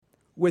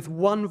with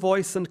one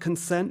voice and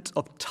consent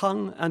of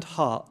tongue and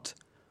heart,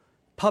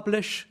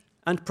 publish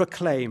and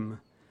proclaim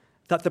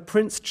that the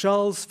Prince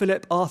Charles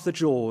Philip Arthur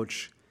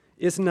George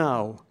is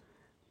now,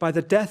 by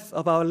the death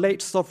of our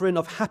late sovereign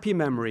of happy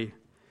memory,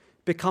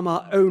 become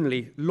our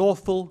only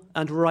lawful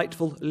and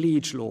rightful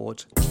liege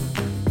lord.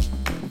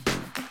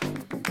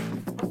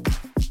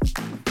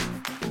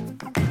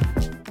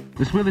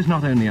 The swill is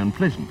not only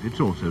unpleasant,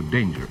 it's also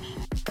dangerous.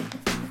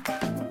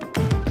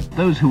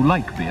 Those who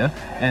like beer,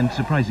 and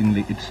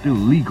surprisingly it's still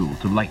legal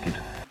to like it.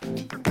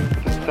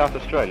 South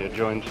Australia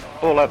joins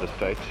all other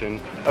states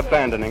in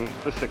abandoning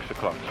the 6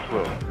 o'clock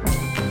swill.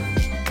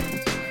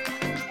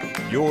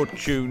 You're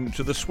tuned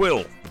to The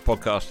Swill, the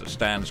podcast that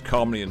stands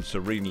calmly and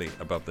serenely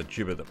above the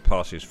gibber that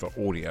passes for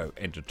audio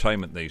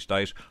entertainment these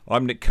days.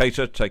 I'm Nick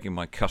Cater, taking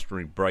my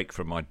customary break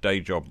from my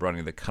day job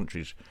running the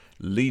country's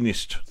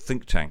leanest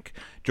think tank.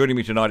 Joining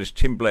me tonight is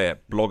Tim Blair,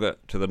 blogger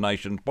to The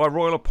Nation, by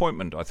royal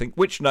appointment, I think.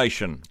 Which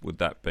nation would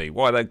that be?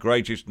 Why, the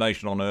greatest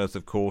nation on earth,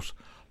 of course,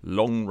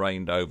 long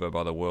reigned over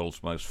by the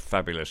world's most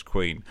fabulous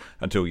queen,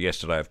 until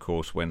yesterday, of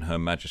course, when Her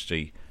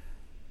Majesty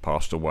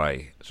passed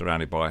away,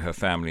 surrounded by her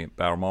family at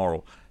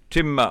Balmoral.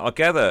 Tim, I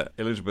gather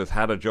Elizabeth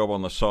had a job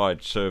on the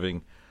side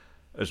serving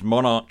as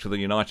monarch to the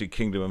United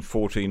Kingdom and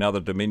 14 other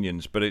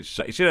dominions, but it's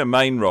in her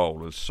main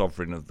role as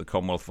sovereign of the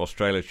Commonwealth of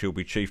Australia she'll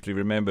be chiefly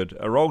remembered,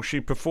 a role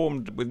she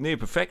performed with near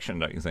perfection,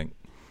 don't you think?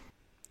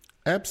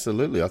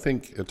 Absolutely. I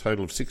think a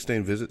total of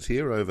 16 visits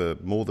here over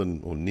more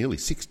than, or nearly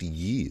 60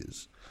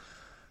 years.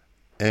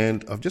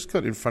 And I've just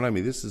got in front of me,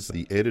 this is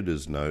the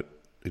editor's note.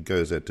 It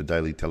goes out to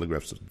Daily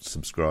Telegraph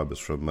subscribers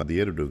from the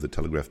editor of the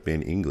Telegraph,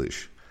 Ben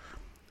English.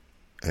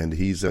 And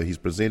he's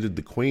presented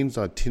the Queen's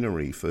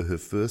itinerary for her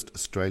first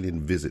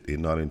Australian visit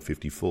in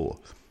 1954.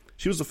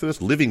 She was the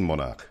first living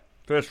monarch.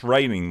 First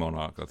reigning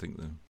monarch, I think,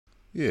 then.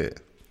 Yeah.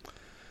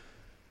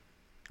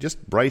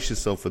 Just brace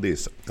yourself for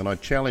this. And I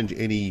challenge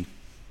any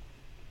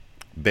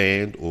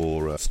band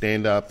or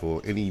stand-up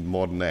or any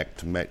modern act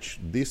to match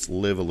this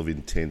level of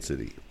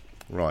intensity.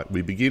 Right,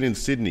 we begin in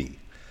Sydney.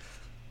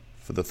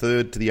 For the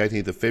 3rd to the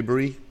 18th of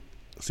February,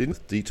 Sydney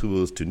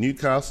detours to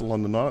Newcastle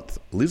on the 9th,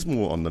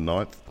 Lismore on the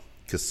 9th,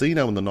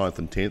 Casino on the 9th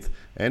and 10th,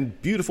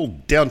 and beautiful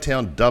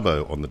downtown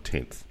Dubbo on the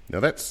 10th. Now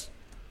that's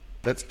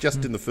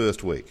just in the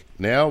first week.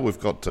 Now we've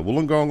got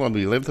Wollongong on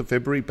the 11th of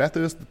February,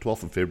 Bathurst the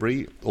 12th of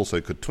February, also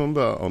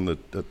Katoomba on the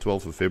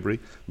 12th of February,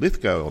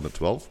 Lithgow on the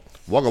 12th,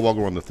 Wagga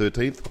Wagga on the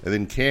 13th, and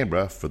then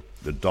Canberra for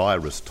the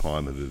direst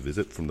time of her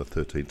visit from the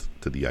 13th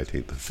to the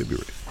 18th of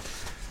February.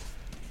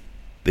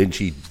 Then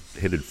she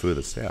headed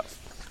further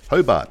south.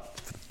 Hobart,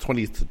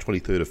 20th to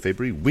 23rd of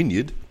February,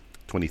 Wynyard,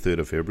 23rd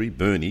of February,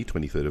 Burnie,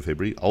 23rd of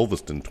February,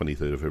 Ulverston,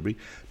 23rd of February,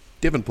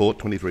 Devonport,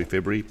 23rd of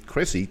February,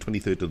 Cressy,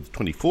 23rd to the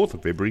 24th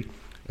of February,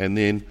 and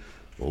then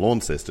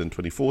Launceston,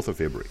 24th of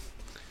February.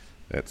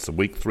 That's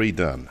week 3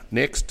 done.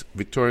 Next,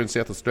 Victoria and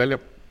South Australia.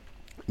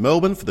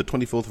 Melbourne for the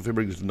 24th of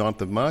February to the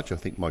 9th of March. I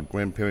think my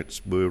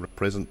grandparents were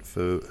present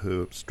for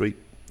her street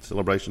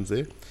celebrations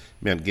there.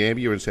 Mount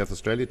Gambier in South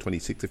Australia,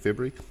 26th of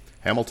February.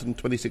 Hamilton,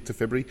 26th of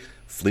February.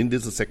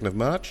 Flinders, the 2nd of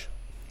March.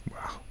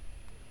 Wow.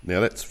 Now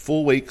that's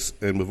 4 weeks,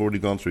 and we've already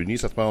gone through New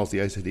South Wales,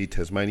 the ACT,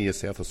 Tasmania,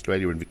 South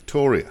Australia and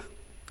Victoria.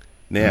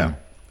 Now,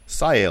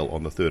 Sale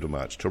on the 3rd of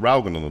March,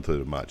 Traralgon on the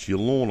 3rd of March,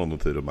 Yallourn on the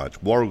 3rd of March,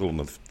 Warragul on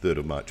the 3rd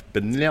of March,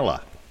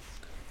 Benalla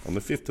on the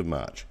 5th of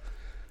March.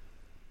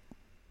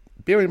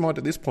 Bear in mind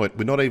at this point,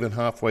 we're not even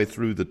halfway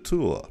through the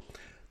tour.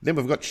 Then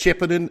we've got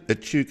Shepparton,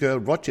 Echuca,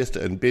 Rochester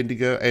and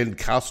Bendigo and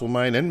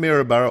Castlemaine and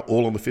Maryborough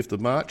all on the 5th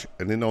of March.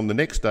 And then on the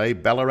next day,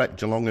 Ballarat,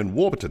 Geelong and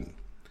Warburton.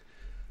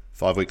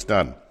 5 weeks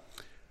done.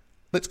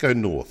 Let's go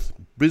north.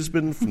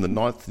 Brisbane from the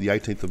 9th to the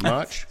 18th of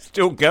March.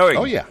 Still going.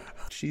 Oh, yeah.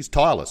 She's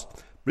tireless.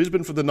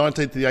 Brisbane from the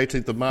 19th to the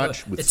 18th of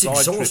March. With it's side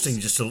exhausting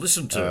trips, just to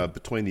listen to.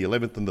 Between the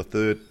 11th and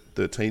the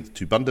 13th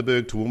to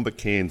Bundaberg, Toowoomba,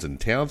 Cairns and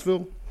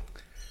Townsville.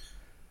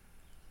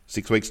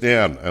 6 weeks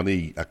down.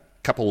 Only a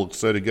couple or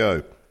so to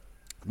go.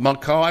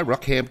 Mackay,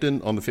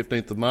 Rockhampton on the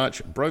 15th of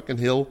March. Broken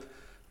Hill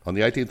on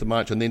the 18th of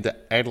March. And then to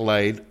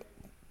Adelaide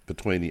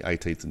between the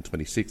 18th and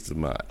 26th of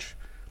March.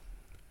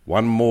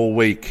 1 more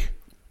week.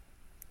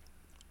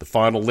 The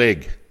final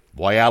leg,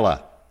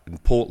 Whyalla in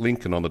Port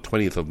Lincoln on the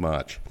 20th of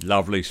March.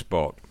 Lovely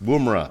spot.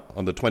 Woomera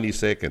on the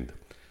 22nd.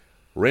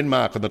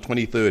 Renmark on the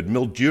 23rd.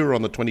 Mildura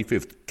on the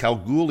 25th.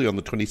 Kalgoorlie on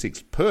the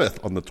 26th. Perth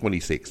on the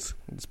 26th.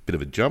 It's a bit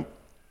of a jump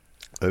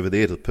over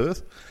there to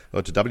Perth,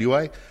 or to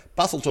WA.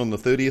 Busselton on the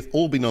 30th.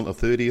 Albany on the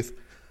 30th.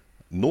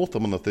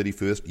 Northam on the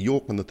 31st.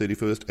 York on the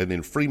 31st. And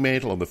then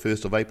Fremantle on the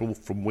 1st of April,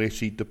 from where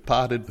she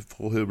departed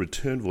for her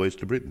return voyage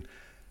to Britain.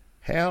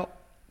 How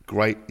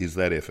great is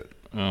that effort?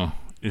 Oh,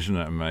 isn't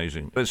that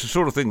amazing? It's the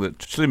sort of thing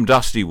that Slim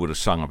Dusty would have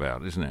sung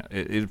about, isn't it?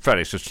 In fact,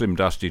 it's a Slim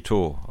Dusty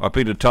tour. I've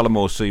been to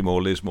Tullamore,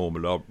 Seymour, Lismore,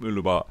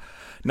 Mooloolaba,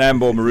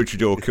 Nambour,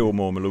 Maroochydore,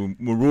 Kilmore,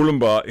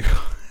 Mooloolaba.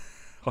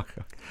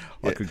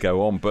 I could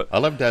go on, but I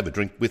love to have a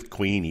drink with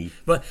Queenie.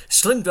 But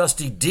Slim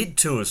Dusty did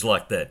tours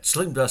like that.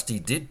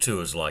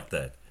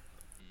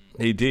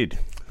 He did.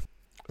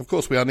 Of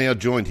course, we are now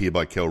joined here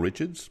by Kel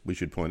Richards, we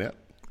should point out.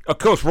 Of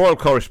course, Royal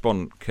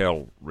Correspondent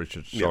Kel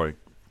Richards, sorry.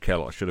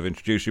 Kel, I should have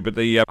introduced you, but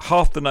the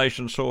half the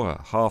nation saw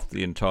her. Half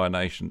the entire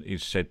nation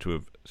is said to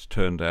have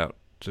turned out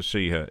to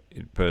see her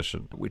in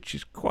person, which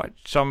is quite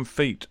some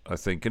feat, I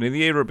think, and in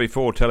the era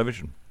before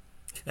television.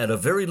 And a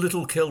very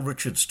little Kel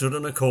Richards stood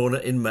in a corner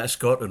in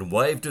Mascot and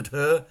waved at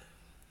her.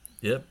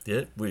 Yep.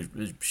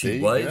 She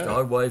waved. Yeah.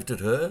 I waved at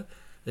her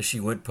as she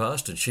went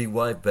past, and she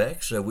waved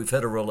back. So we've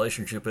had a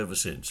relationship ever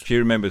since. She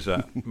remembers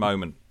that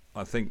moment,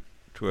 I think,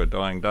 to her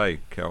dying day,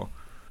 Kel.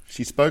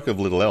 She spoke of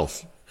little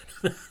else.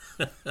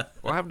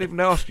 Well, I haven't even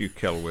asked you,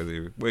 Kel,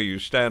 where you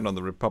stand on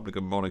the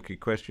Republican monarchy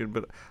question,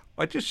 but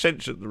I just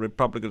sense that the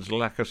Republicans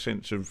lack a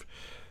sense of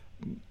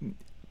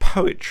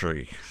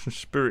poetry,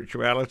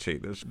 spirituality.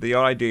 There's the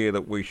idea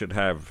that we should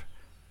have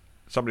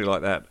somebody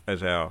like that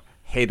as our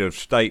head of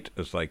state,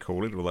 as they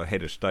call it, although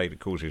head of state, of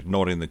course, is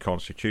not in the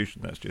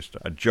Constitution. That's just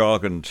a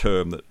jargon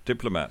term that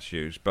diplomats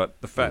use. But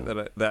the fact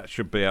that that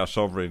should be our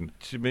sovereign,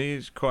 to me,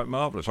 is quite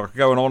marvellous. I could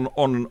go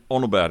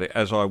on about it,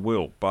 as I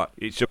will, but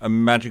it's a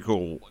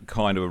magical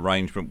kind of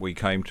arrangement we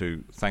came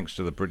to, thanks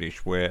to the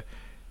British, where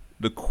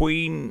the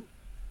Queen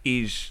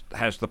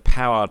has the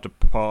power to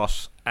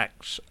pass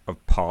acts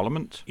of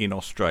Parliament in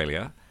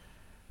Australia,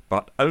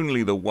 but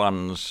only the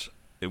ones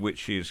which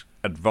she is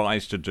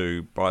advised to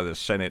do by the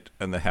Senate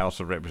and the House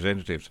of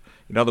Representatives.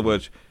 In other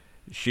words,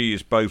 she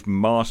is both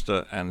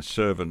master and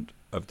servant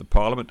of the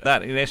Parliament.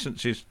 That, in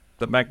essence, is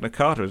the Magna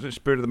Carta, is the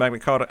spirit of the Magna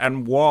Carta,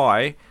 and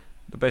why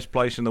the best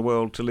place in the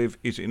world to live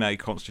is in a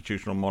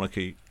constitutional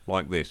monarchy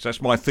like this.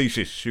 That's my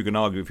thesis. You can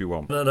argue if you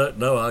want.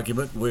 No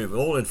argument. We're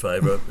all in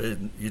favour.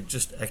 You're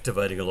just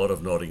activating a lot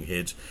of nodding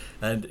heads.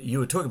 And you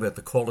were talking about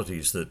the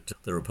qualities that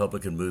the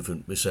Republican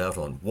movement miss out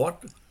on.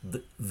 What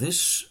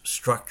this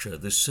structure,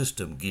 this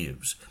system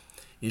gives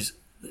is,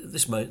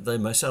 they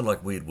may sound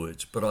like weird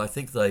words, but I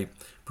think they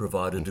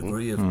provide a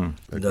degree of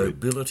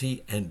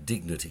nobility and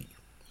dignity.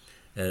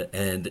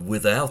 And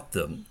without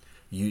them,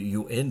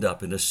 you end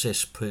up in a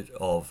cesspit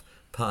of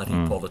party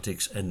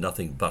politics and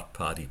nothing but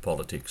party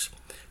politics.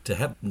 To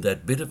have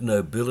that bit of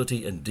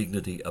nobility and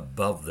dignity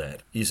above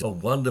that is a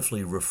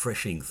wonderfully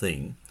refreshing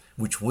thing,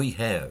 which we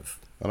have.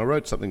 And I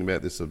wrote something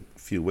about this a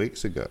few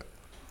weeks ago,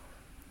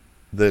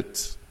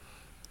 that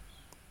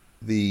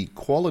the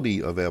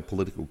quality of our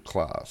political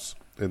class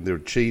and their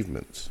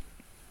achievements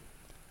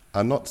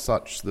are not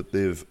such that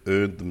they've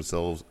earned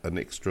themselves an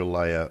extra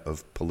layer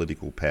of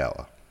political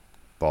power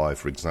by,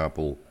 for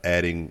example,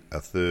 adding a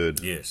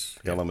third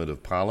element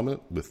of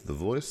Parliament with the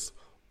voice,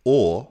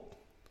 or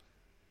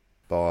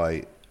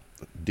by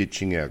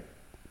ditching our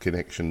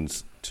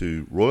connections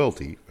to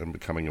royalty and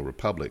becoming a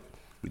republic,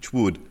 which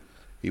would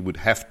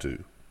have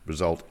to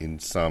result in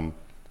some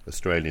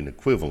Australian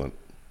equivalent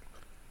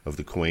of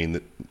the Queen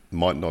that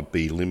might not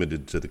be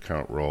limited to the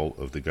current role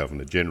of the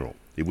Governor-General.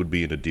 It would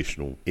be an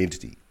additional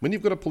entity. When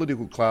you've got a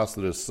political class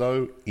that is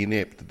so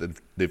inept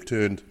that they've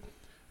turned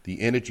the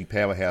energy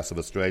powerhouse of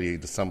Australia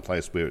into some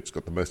place where it's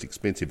got the most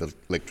expensive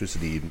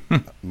electricity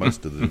in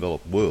most of the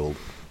developed world,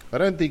 I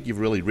don't think you've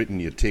really written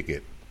your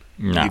ticket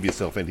to give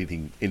yourself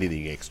anything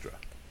extra.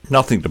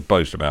 Nothing to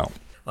boast about.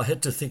 I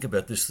had to think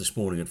about this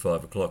morning at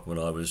 5 o'clock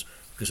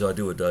because I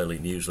do a daily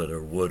newsletter,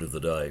 a word of the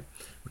day,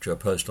 which I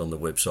post on the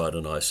website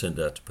and I send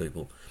out to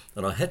people.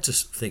 And I had to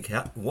think,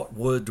 what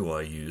word do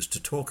I use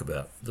to talk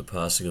about the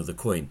passing of the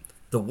Queen?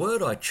 The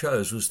word I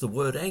chose was the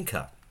word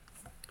anchor,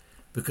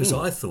 because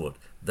I thought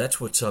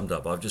that's what summed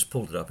up. I've just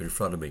pulled it up in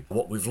front of me.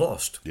 What we've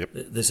lost. Yep.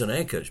 There's an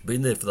anchor. It's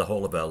been there for the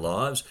whole of our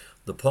lives.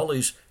 The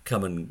Pollies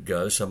come and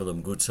go, some of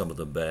them good, some of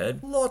them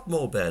bad. A lot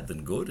more bad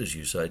than good, as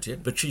you say,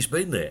 Tim. But she's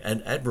been there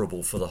and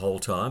admirable for the whole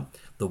time.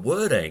 The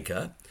word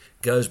anchor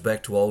goes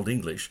back to Old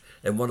English,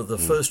 and one of the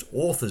first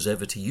authors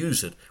ever to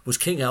use it was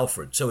King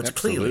Alfred. So it's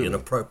clearly an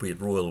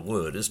appropriate royal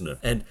word, isn't it?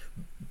 And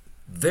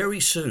very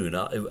soon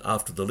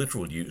after the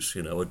literal use,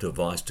 a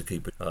device to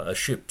keep a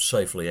ship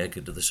safely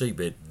anchored to the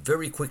seabed,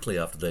 very quickly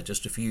after that,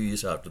 just a few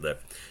years after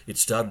that, it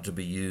started to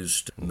be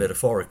used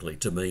metaphorically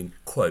to mean,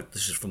 quote,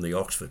 this is from the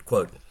Oxford,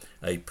 quote,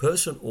 a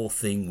person or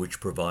thing which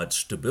provides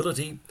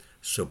stability,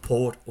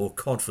 support or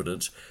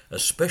confidence,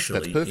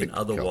 especially in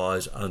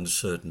otherwise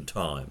uncertain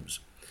times.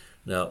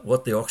 Now,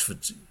 what the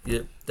Oxfords,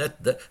 and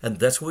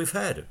that's what we've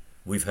had.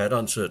 We've had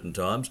uncertain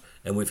times,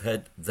 and we've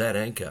had that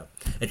anchor.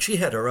 And she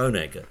had her own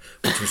anchor,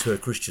 which was her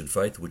Christian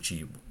faith, which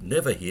she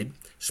never hid,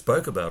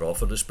 spoke about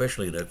often,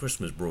 especially in her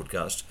Christmas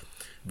broadcasts.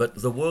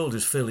 But the world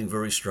is feeling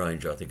very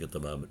strange, I think, at the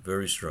moment.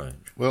 Very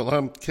strange.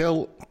 Well,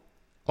 Kel,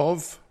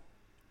 of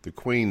the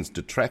Queen's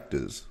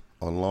detractors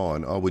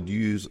online, I would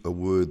use a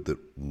word that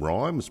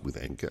rhymes with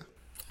anchor.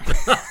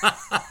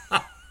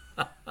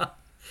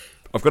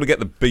 I've got to get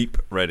the beep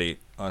ready,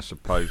 I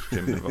suppose,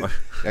 Tim.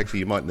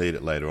 Actually, you might need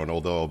it later on,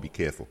 although I'll be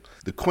careful.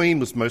 The Queen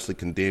was mostly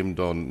condemned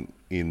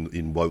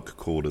in woke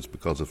quarters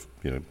because of,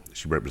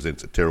 she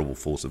represents a terrible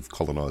force of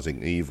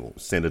colonising evil.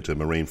 Senator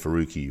Marine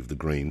Faruqi of the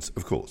Greens,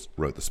 of course,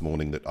 wrote this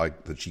morning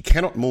that she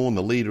cannot mourn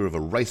the leader of a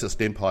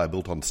racist empire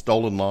built on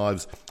stolen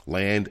lives,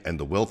 land and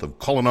the wealth of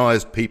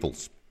colonised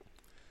peoples.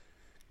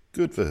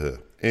 Good for her.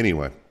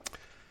 Anyway,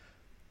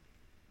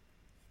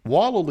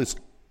 while all this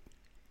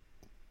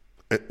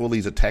all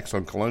these attacks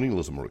on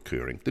colonialism were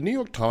occurring, the New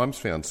York Times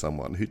found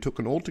someone who took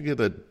an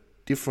altogether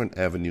different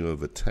avenue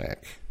of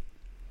attack.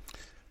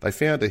 They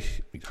found a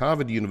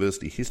Harvard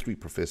University history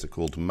professor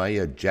called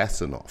Maya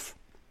Jasanoff,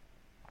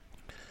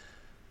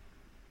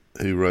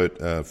 who wrote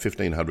a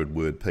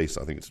 1,500-word piece.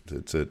 I think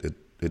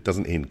it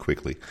doesn't end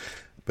quickly,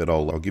 but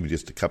I'll give you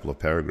just a couple of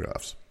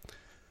paragraphs.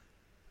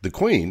 The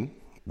Queen,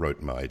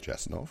 wrote Maya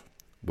Jasanoff,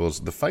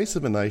 was the face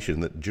of a nation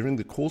that during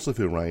the course of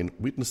her reign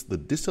witnessed the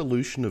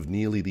dissolution of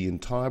nearly the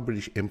entire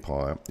British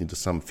Empire into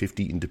some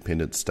 50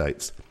 independent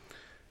states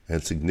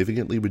and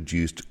significantly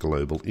reduced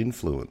global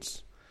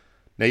influence.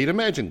 Now you'd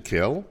imagine,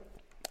 Kel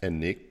and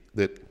Nick,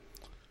 that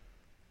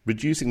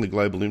reducing the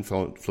global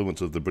influence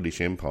of the British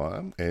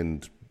Empire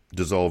and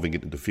dissolving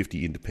it into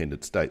 50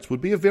 independent states would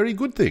be a very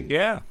good thing.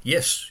 Yeah.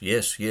 Yes.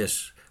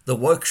 The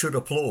woke should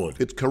applaud.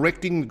 It's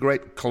correcting the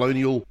great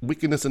colonial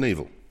wickedness and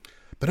evil.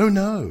 But oh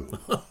no,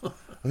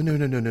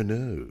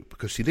 no,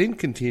 because she then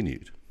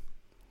continued,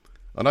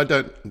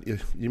 and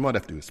you might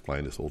have to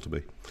explain this all to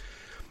me.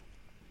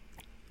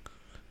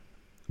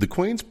 The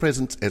Queen's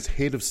presence as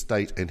head of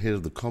state and head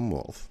of the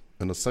Commonwealth,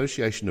 an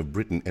association of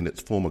Britain and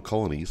its former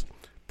colonies,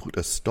 put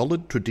a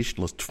stolid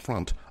traditionalist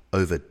front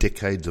over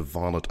decades of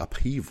violent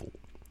upheaval.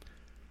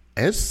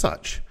 As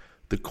such,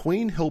 the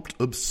Queen helped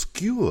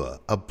obscure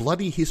a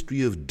bloody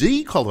history of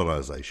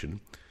decolonisation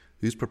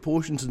whose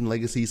proportions and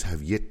legacies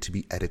have yet to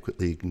be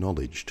adequately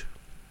acknowledged.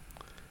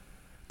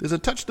 There's a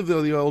touch of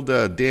the old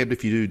damned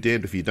if you do,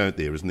 damned if you don't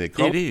there, isn't there,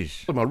 Col? It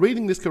is. Am I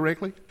reading this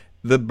correctly?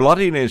 The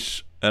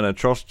bloodiness and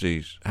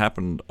atrocities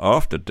happened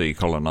after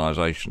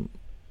decolonisation,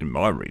 in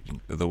my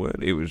reading of the word.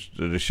 It was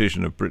the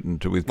decision of Britain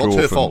to withdraw What's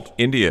her from fault?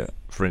 India,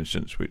 for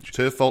instance. It's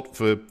her fault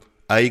for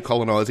A,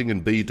 colonising,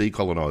 and B,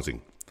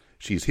 decolonising.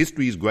 She's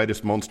history's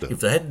greatest monster.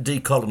 If they hadn't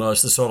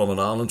decolonised the Solomon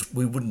Islands,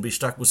 we wouldn't be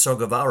stuck with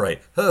Sogavare.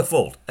 Her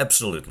fault,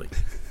 absolutely.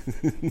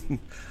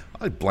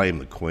 I blame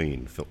the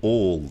Queen for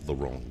all the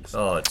wrongs.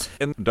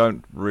 And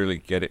don't really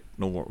get it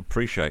nor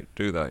appreciate,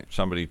 do they?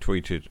 Somebody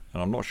tweeted,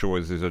 and I'm not sure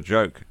whether this is a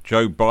joke,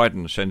 Joe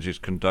Biden sends his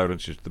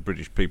condolences to the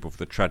British people for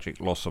the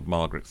tragic loss of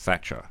Margaret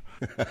Thatcher.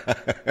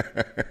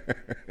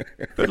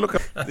 But look,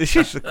 this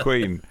is the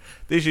Queen.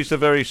 This is the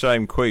very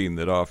same Queen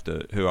that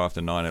after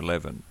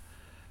 9/11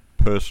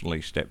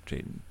 personally stepped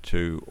in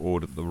to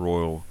order the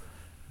royal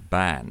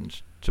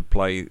band to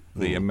play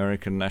the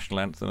American national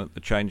anthem at the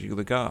changing of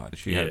the guard.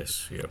 She had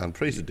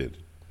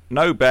unprecedented.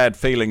 No bad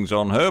feelings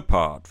on her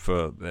part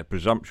for their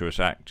presumptuous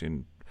act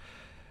in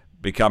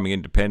becoming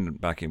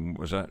independent back in,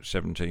 was that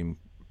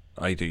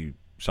 1780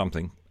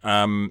 something?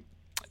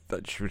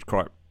 That she was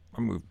quite.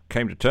 We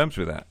came to terms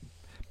with that.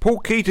 Paul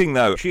Keating,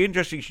 though, she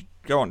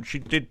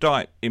did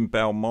die in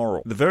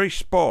Balmoral, the very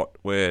spot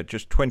where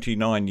just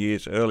 29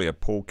 years earlier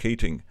Paul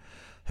Keating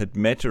had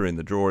met her in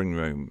the drawing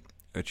room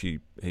that he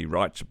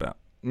writes about,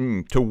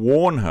 to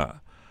warn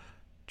her.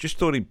 Just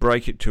thought he'd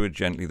break it to her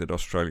gently that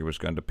Australia was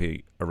going to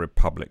be a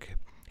republic.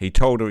 He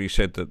told her, he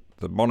said, that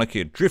the monarchy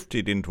had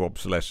drifted into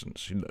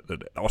obsolescence,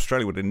 that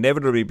Australia would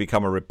inevitably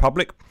become a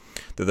republic,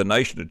 that the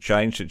nation had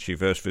changed since she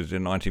first visited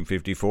in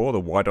 1954, the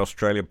White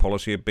Australia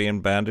policy had been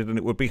abandoned, and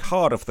it would be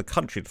hard for the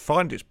country to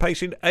find its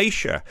place in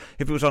Asia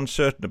if it was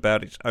uncertain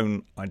about its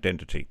own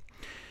identity.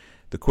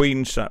 The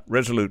Queen sat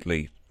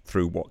resolutely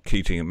through what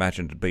Keating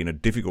imagined had been a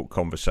difficult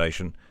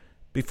conversation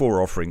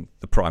before offering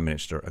the Prime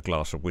Minister a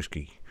glass of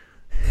whiskey.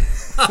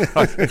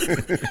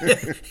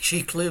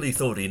 She clearly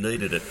thought he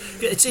needed it.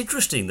 It's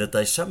interesting that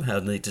they somehow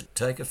need to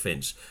take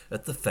offence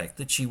at the fact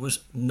that she was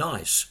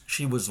nice,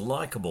 she was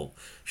likeable,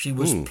 she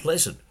was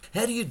pleasant.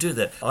 How do you do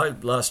that?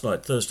 Last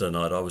night, Thursday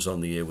night, I was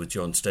on the air with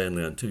John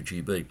Stanley on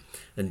 2GB,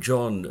 and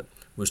John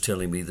was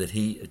telling me that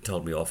he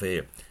told me off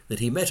air that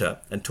he met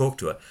her and talked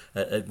to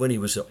her when he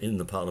was in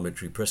the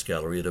Parliamentary Press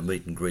Gallery at a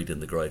meet and greet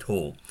in the Great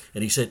Hall,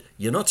 and he said,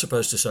 "You're not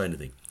supposed to say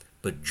anything,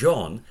 but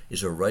John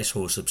is a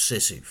racehorse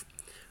obsessive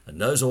and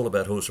knows all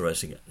about horse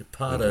racing,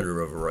 part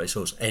owner of a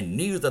racehorse, and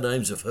knew the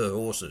names of her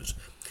horses.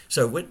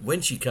 So when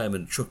she came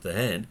and shook the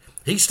hand,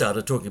 he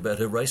started talking about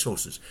her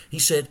racehorses. He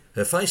said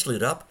her face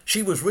lit up.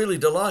 She was really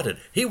delighted.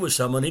 He was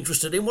someone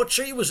interested in what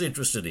she was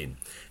interested in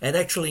and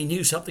actually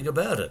knew something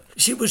about it.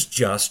 She was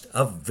just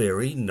a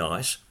very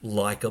nice,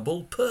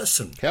 likeable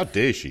person. How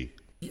dare she?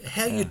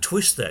 How you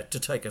twist that to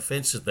take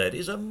offence at that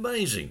is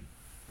amazing.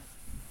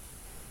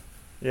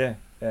 Yeah.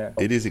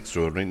 It is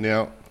extraordinary.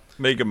 Now,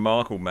 Meghan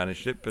Markle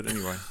managed it, but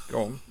anyway,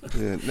 go on.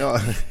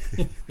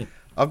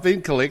 I've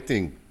been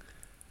collecting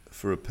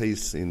for a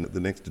piece in the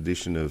next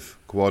edition of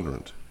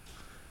Quadrant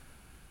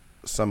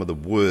some of the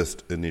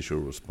worst initial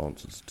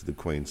responses to the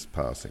Queen's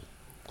passing.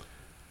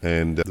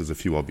 And there's a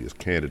few obvious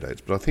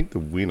candidates, but I think the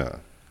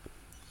winner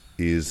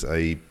is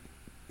a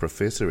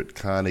professor at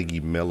Carnegie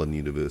Mellon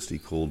University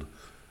called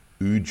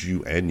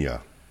Uju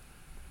Anya.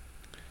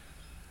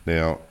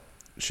 Now,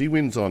 she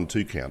wins on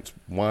two counts.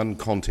 One,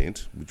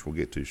 content, which we'll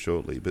get to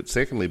shortly, but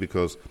secondly,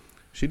 because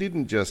she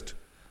didn't just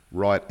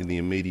write in the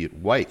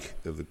immediate wake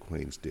of the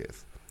Queen's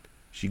death.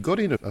 She got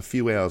in a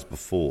few hours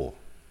before,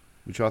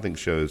 which I think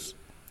shows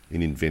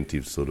an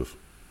inventive sort of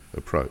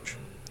approach.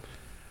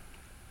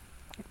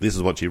 This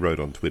is what she wrote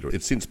on Twitter.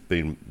 It's since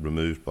been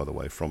removed, by the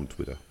way, from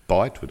Twitter.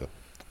 By Twitter.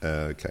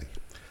 Okay.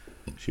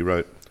 She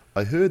wrote,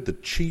 I heard the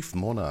chief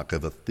monarch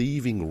of a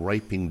thieving,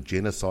 raping,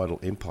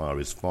 genocidal empire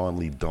is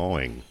finally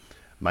dying.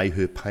 May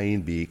her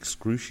pain be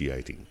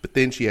excruciating. But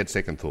then she had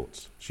second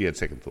thoughts.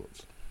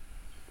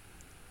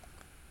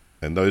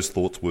 And those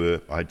thoughts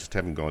were, I just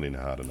haven't gone in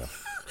hard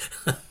enough.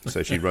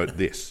 So she wrote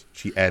this.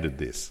 She added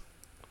this.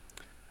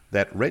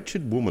 That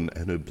wretched woman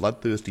and her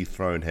bloodthirsty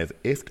throne have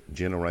effed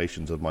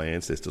generations of my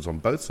ancestors on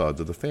both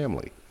sides of the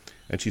family.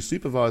 And she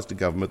supervised a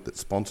government that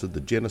sponsored the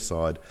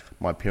genocide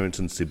my parents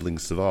and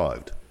siblings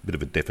survived. Bit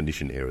of a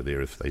definition error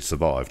there. If they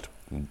survived,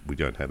 we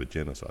don't have a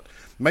genocide.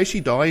 May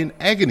she die in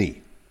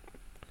agony.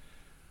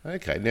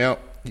 Okay, now,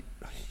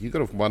 you've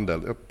got to wonder.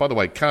 By the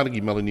way,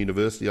 Carnegie Mellon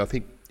University, I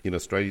think in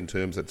Australian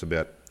terms, that's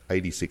about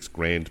 86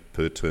 grand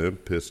per term,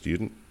 per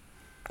student,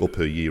 or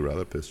per year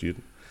rather, per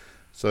student.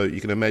 So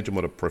you can imagine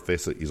what a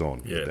professor is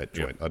on at that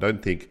joint. I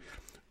don't think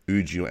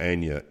Uju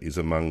Anya is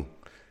among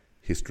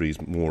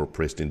history's more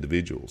oppressed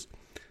individuals.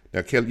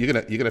 Now, Kel, you're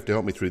gonna have to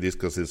help me through this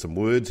because there's some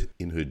words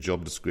in her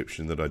job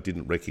description that I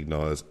didn't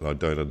recognise and I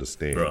don't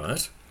understand.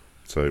 Right.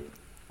 So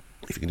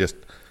if you can just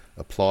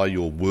apply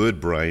your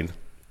word brain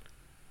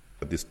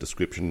to this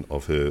description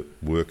of her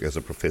work as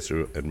a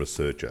professor and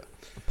researcher.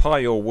 Apply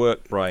your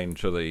work brain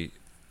to the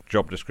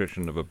job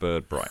description of a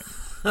bird brain.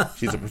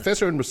 She's a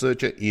professor and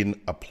researcher in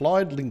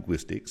applied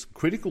linguistics,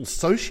 critical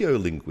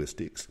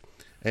sociolinguistics,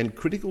 and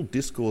critical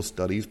discourse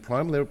studies,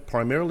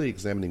 primarily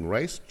examining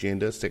race,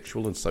 gender,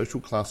 sexual and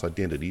social class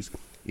identities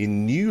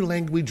in new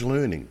language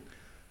learning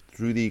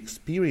through the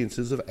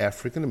experiences of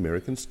African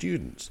American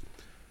students.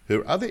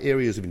 Her other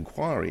areas of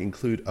inquiry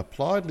include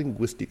applied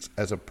linguistics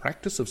as a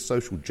practice of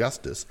social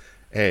justice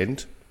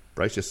and,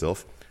 brace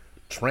yourself,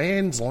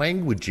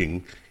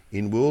 translanguaging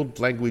in world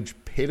language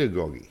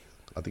pedagogy.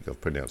 I think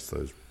I've pronounced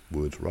those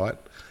words right.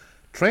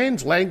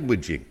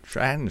 Translanguaging.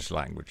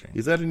 Translanguaging.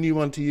 Is that a new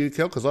one to you,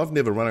 Kel? Because I've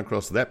never run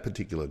across that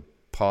particular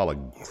pile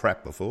of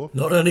crap before.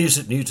 Not only is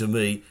it new to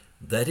me,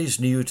 that is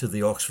new to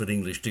the Oxford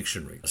English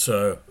Dictionary.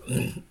 So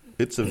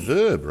it's a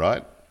verb,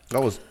 right? I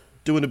was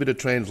doing a bit of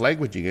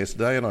translanguaging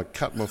yesterday and I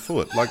cut my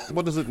foot. Like,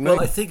 what does it mean?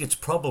 Well, I think it's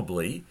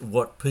probably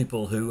what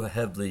people who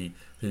have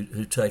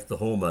who take the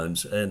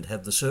hormones and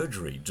have the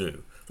surgery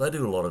do. They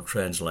do a lot of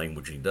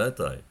translanguaging, don't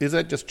they? Is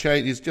that just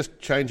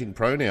changing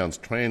pronouns,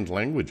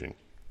 translanguaging?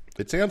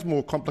 It sounds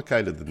more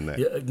complicated than that.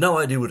 Yeah, no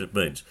idea what it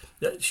means.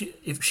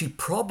 She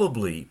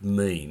probably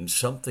means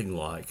something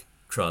like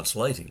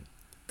translating.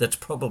 That's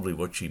probably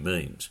what she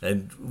means.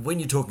 And when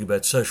you're talking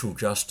about social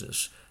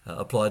justice,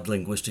 applied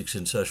linguistics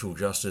and social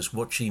justice,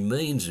 what she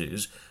means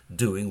is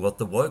doing what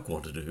the woke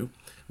want to do,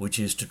 which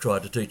is to try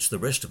to teach the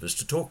rest of us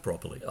to talk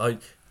properly. So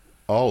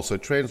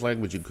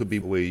translanguaging could be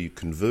where you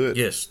convert...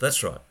 Yes,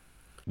 that's right.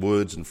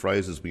 ...words and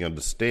phrases we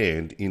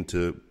understand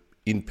into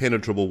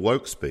impenetrable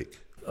woke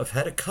speak. I've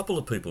had a couple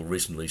of people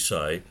recently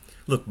say,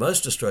 look,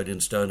 most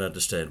Australians don't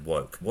understand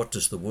woke. What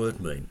does the word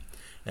mean?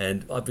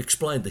 And I've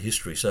explained the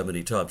history so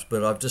many times,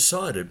 but I've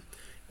decided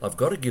I've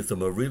got to give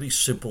them a really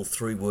simple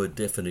 3-word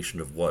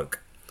definition of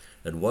woke.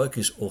 And woke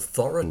is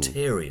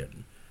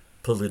authoritarian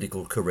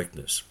political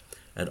correctness.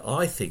 And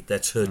I think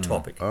that's her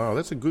topic. Oh,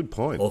 that's a good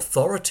point.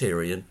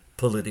 Authoritarian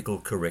political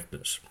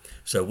correctness.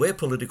 So where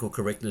political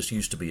correctness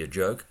used to be a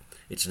joke,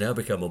 it's now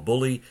become a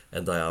bully,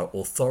 and they are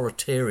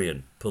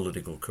authoritarian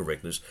political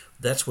correctness.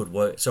 That's what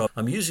woke. So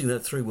I'm using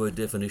that 3-word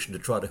definition to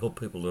try to help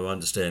people to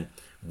understand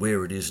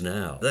where it is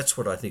now. That's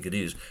what I think it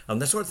is.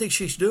 And that's what I think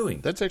she's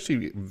doing. That's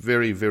actually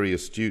very, very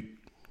astute.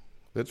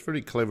 That's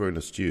very clever and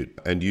astute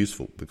and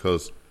useful,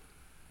 because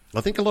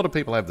I think a lot of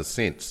people have the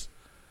sense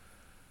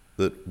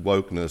that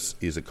wokeness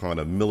is a kind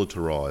of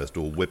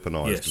militarised or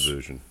weaponised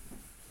version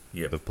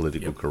of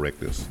political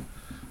correctness.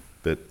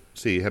 But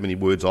see how many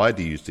words I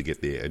do use to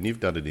get there, and you've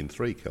done it in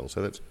 3, Kel.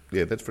 So that's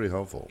very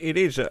helpful. It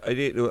is.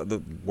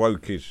 The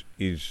woke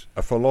is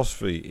a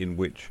philosophy in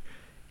which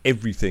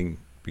everything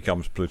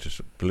becomes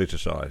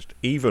politicised.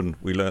 Even,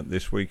 we learnt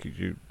this week, as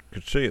you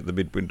could see at the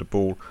Midwinter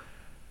Ball,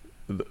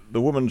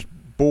 the women's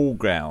ball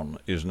gown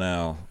is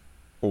now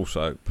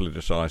also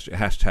politicised. It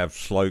has to have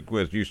slogan.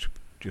 It used to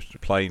just a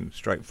plain,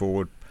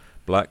 straightforward,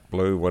 black,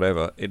 blue,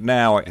 whatever. It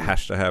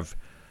has to have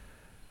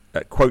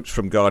quotes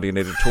from Guardian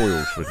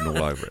editorials written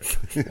all over it,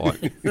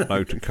 like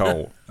no to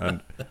coal. And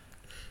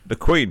the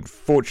Queen,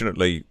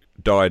 fortunately,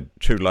 died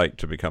too late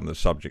to become the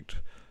subject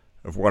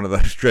of one of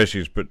those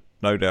dresses, but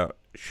no doubt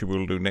she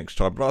will do next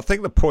time. But I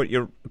think the point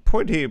here,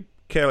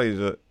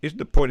 Kelly, isn't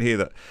the point here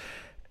that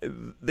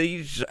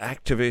these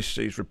activists,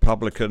 these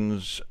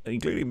Republicans,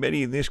 including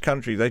many in this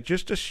country, they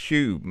just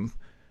assume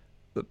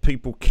that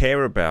people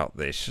care about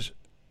this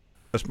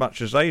as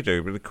much as they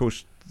do, but of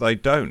course they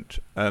don't.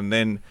 And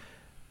then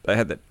they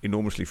had that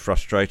enormously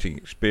frustrating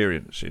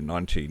experience in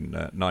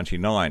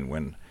 1999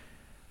 when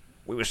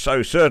they were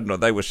so certain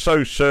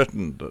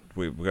that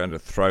we were going to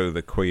throw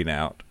the Queen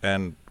out,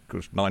 and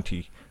because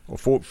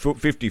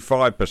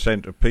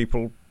 55% of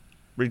people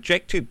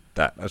rejected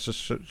that as a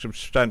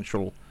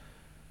substantial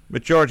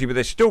majority, but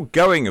they're still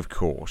going, of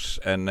course.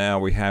 And now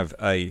we have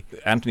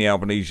Anthony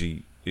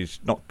Albanese is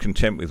not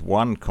content with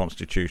one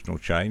constitutional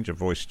change,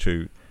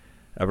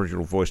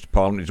 Aboriginal voice to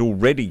Parliament. He's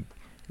already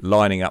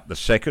lining up the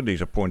second.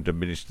 He's appointed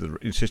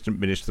Assistant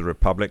Minister of the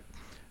Republic,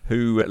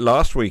 who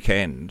last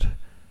weekend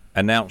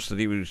announced that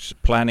he was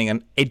planning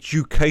an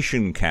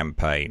education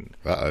campaign.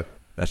 Uh-oh.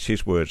 That's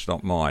his words,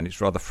 not mine. It's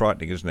rather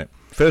frightening, isn't it?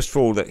 First of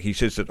all, that he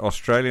says that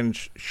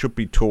Australians should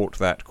be taught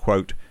that,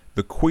 quote,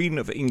 the Queen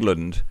of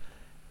England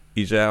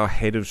is our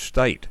head of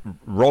state.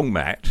 Wrong,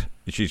 Matt.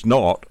 She's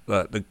not.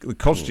 The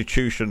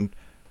Constitution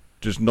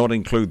does not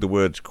include the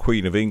words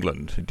Queen of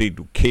England. Indeed,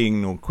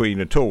 King or Queen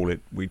at all.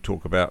 We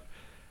talk about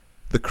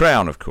the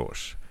Crown, of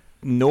course.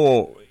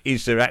 Nor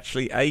is there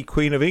actually a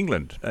Queen of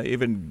England,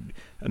 even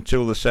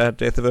until the sad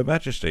death of Her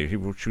Majesty. She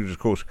was, of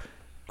course,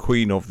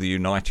 Queen of the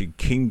United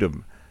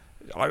Kingdom.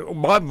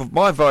 My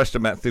advice to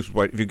Matt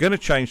Thistlethwaite, if you're going to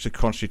change the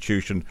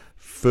Constitution,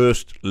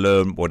 first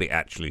learn what it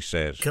actually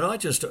says. Can I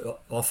just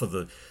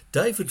offer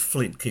David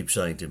Flint keeps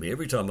saying to me,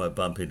 every time I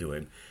bump into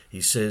him,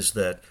 he says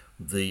that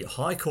the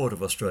High Court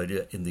of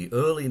Australia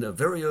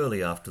very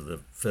early after the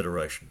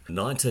Federation,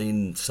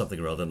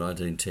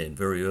 1910,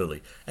 very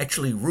early,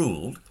 actually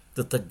ruled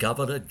that the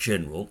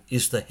Governor-General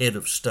is the head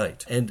of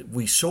state. And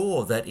we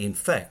saw that, in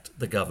fact,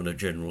 the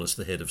Governor-General is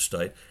the head of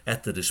state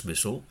at the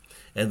dismissal,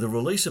 and the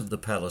release of the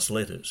Palace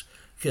Letters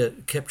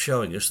kept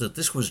showing us that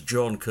this was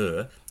John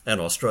Kerr, an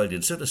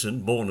Australian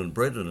citizen, born and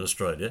bred in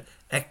Australia,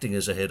 acting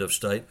as a head of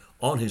state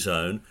on his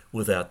own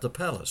without the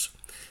palace.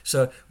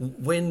 So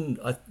when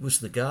it was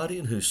The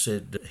Guardian who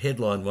said,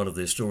 headline one of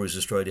their stories,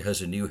 Australia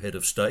has a new head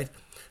of state,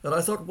 and I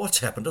thought,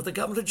 what's happened to the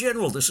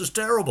Governor-General? This is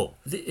terrible.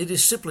 It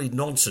is simply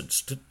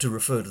nonsense to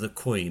refer to the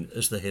Queen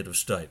as the head of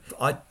state.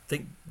 I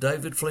think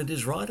David Flint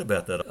is right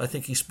about that. I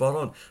think he's spot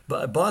on.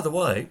 But by the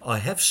way, I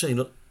have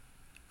seen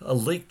a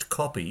leaked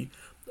copy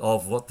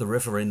of what the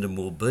referendum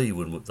will be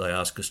when they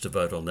ask us to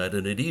vote on that,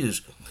 and it is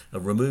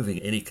removing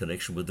any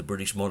connection with the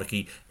British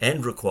monarchy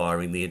and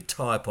requiring the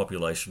entire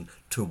population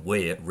to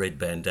wear red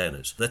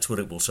bandanas. That's what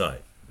it will say.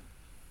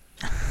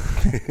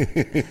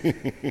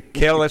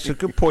 Kel, that's a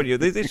good point.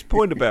 This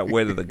point about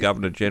whether the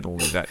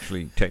Governor-General is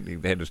actually technically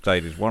the head of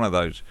state is one of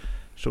those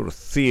sort of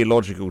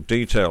theological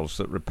details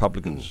that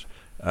Republicans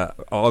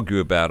argue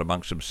about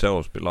amongst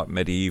themselves, a bit like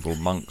medieval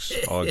monks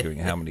arguing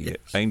how many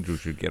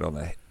angels you get on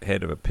the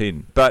head of a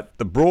pin. But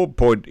the broad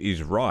point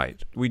is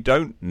right. We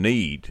don't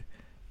need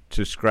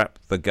to scrap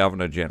the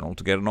Governor-General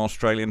to get an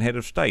Australian head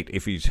of state.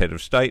 If he's head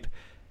of state,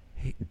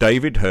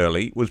 David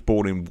Hurley was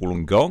born in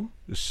Wollongong,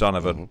 the son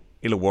of an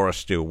Illawarra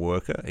steel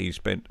worker. He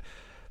spent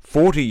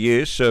 40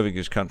 years serving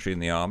his country in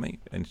the army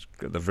and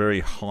at the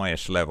very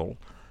highest level.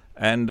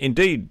 And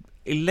indeed,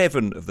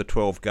 11 of the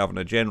 12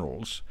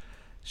 Governor-Generals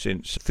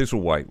since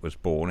Thistlethwaite was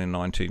born in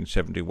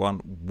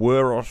 1971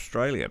 were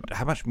Australian.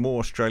 How much more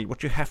Australian? What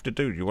do you have to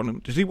do?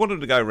 Does he want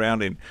them to go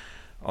around in,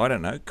 I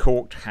don't know,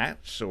 corked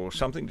hats or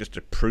something just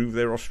to prove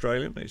they're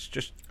Australian? It's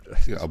just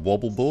a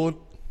wobble board?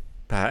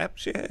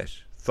 Perhaps,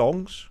 yes.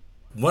 Thongs?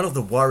 One of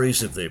the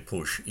worries of their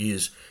push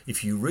is,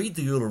 if you read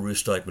the Uluru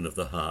Statement of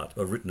the Heart,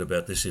 I've written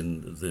about this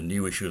in the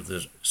new issue of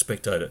The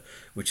Spectator,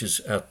 which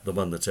is the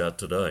one that's out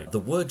today, the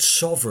word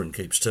sovereign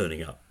keeps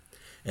turning up.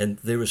 And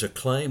there is a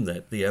claim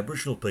that the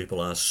Aboriginal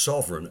people are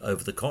sovereign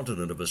over the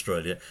continent of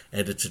Australia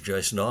and its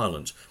adjacent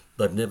islands.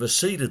 They've never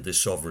ceded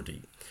this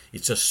sovereignty.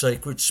 It's a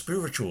sacred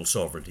spiritual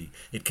sovereignty.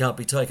 It can't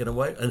be taken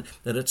away.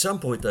 And at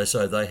some point they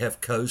say they have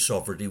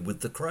co-sovereignty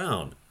with the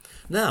Crown.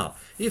 Now,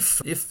 if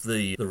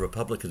the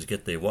Republicans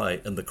get their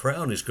way and the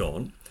Crown is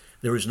gone,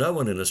 there is no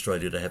one in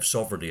Australia to have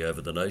sovereignty over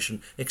the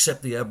nation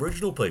except the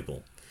Aboriginal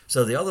people.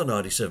 So the other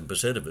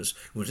 97% of us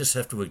will just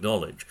have to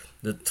acknowledge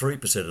that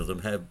 3% of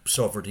them have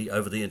sovereignty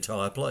over the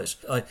entire place.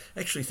 I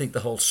actually think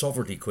the whole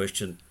sovereignty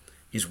question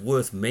is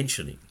worth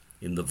mentioning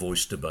in the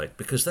voice debate,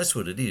 because that's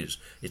what it is.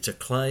 It's a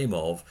claim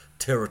of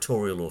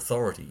territorial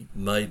authority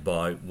made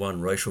by one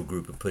racial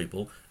group of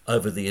people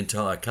over the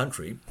entire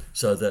country,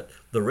 so that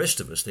the rest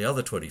of us, the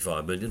other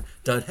 25 million,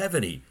 don't have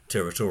any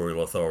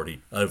territorial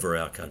authority over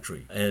our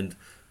country. And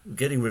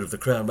getting rid of the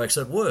Crown makes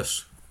that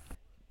worse.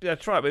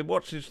 That's right. I mean,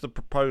 what is the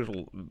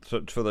proposal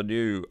for the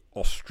new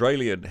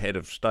Australian head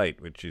of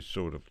state, which is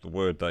sort of the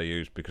word they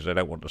use because they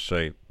don't want to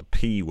say the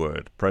P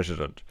word,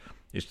 president?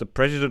 Is the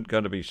president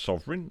going to be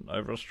sovereign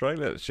over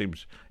Australia? It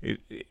seems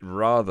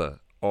rather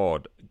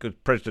odd, because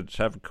presidents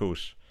have, of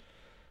course,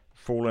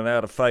 fallen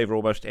out of favour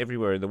almost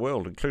everywhere in the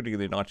world, including in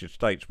the United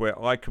States, where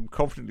I can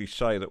confidently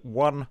say that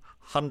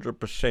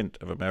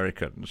 100% of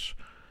Americans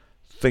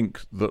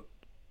think that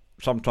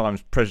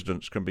sometimes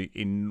presidents can be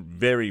in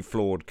very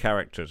flawed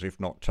characters, if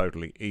not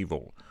totally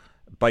evil,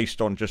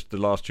 based on just the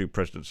last two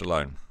presidents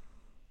alone.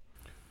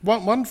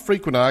 One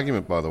frequent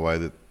argument, by the way,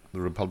 that the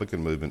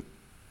Republican movement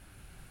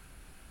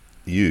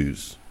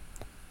use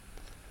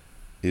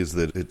is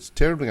that it's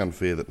terribly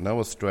unfair that no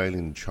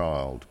Australian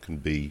child can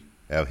be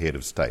our head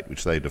of state,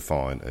 which they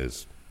define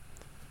as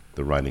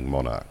the reigning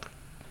monarch.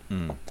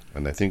 And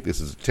they think this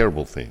is a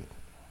terrible thing.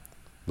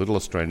 Little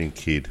Australian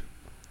kid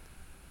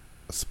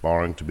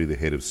aspiring to be the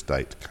head of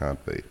state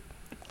can't be.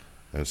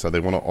 And so they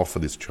want to offer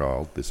this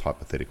child, this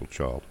hypothetical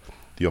child,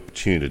 the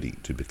opportunity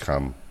to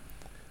become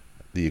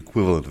the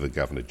equivalent of a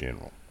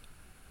Governor-General.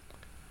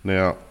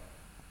 Now,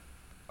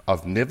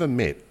 I've never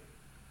met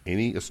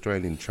any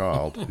Australian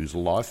child whose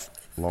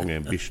lifelong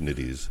ambition it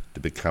is to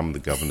become the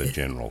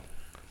Governor-General.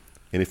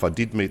 And if I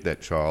did meet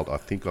that child, I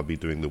think I'd be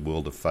doing the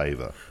world a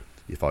favour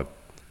if I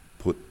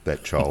put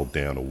that child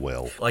down a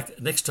well.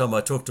 Like, next time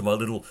I talk to my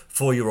little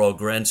 4-year-old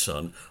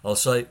grandson, I'll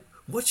say,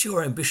 "What's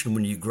your ambition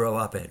when you grow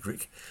up,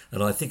 Adric?"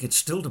 And I think it's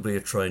still to be a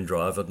train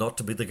driver, not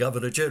to be the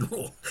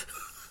Governor-General.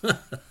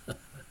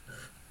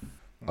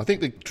 I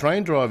think the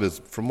train drivers,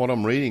 from what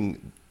I'm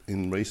reading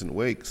in recent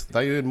weeks,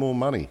 they earn more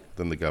money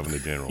than the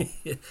Governor-General.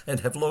 And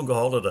have longer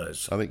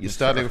holidays. I think you're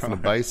starting from a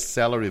base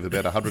salary of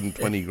about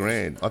 120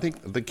 grand. I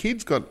think the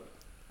kid's got...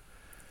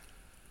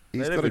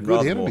 He's got a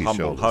good head on his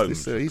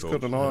shoulders. He's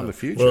got an eye on the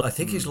future. Well, I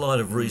think his line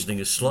of reasoning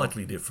is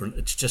slightly different.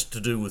 It's just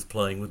to do with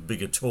playing with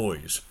bigger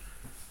toys.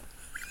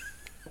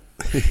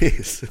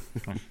 Yes.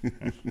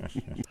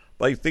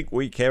 They think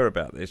we care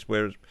about this,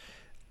 whereas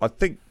I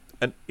think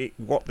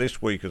what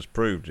this week has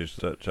proved is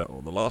that,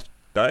 the last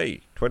day,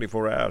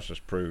 24 hours has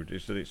proved,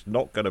 is that it's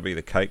not going to be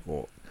the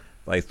cakewalk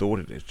they thought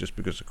it is just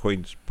because the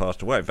Queen's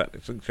passed away. In fact,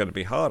 it's going to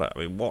be harder. I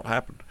mean, what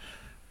happened?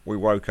 We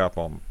woke up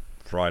on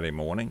Friday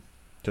morning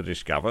to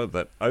discover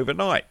that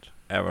overnight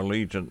our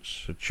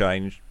allegiance had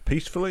changed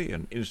peacefully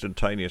and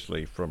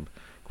instantaneously from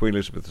Queen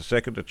Elizabeth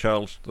II to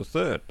Charles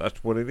III.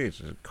 That's what it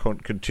is. It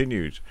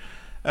continues.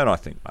 And I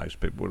think most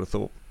people would have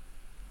thought,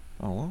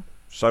 oh, well,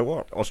 so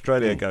what?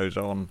 Australia goes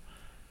on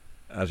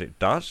as it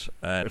does.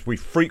 And as we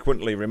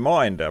frequently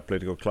remind our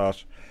political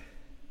class,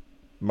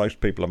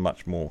 most people are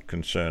much more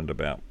concerned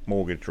about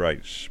mortgage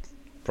rates,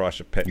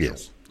 price of petrol,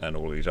 and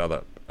all these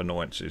other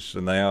annoyances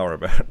than they are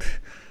about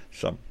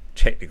some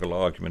technical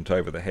argument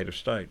over the head of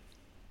state.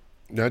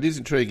 Now, it is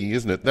intriguing,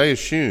 isn't it? They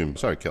assume...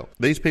 Sorry, Kel.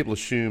 These people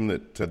assume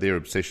that their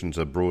obsessions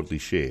are broadly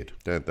shared,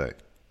 don't they?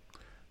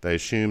 They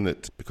assume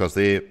that because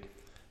they're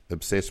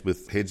obsessed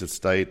with heads of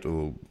state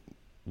or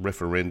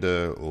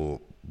referenda or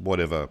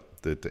whatever,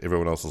 that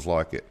everyone else is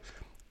like it.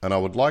 And I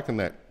would liken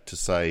that to,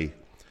 say,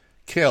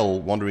 Kel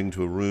wandering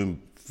into a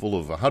room full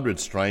of 100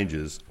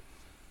 strangers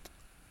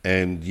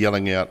and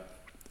yelling out,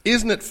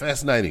 "Isn't it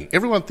fascinating?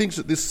 Everyone thinks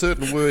that this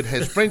certain word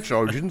has French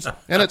origins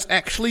and it's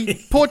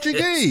actually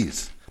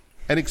Portuguese."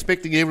 And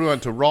expecting everyone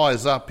to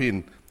rise up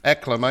in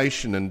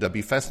acclamation and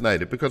be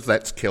fascinated because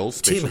that's Kel's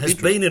special Tim has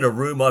interest. been in a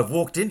room I've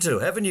walked into,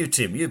 haven't you,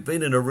 Tim? You've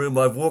been in a room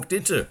I've walked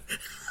into.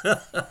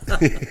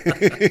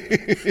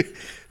 It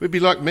would be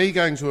like me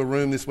going to a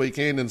room this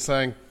weekend and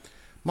saying,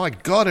 "My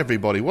God,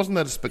 everybody, wasn't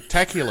that a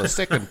spectacular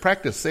second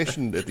practice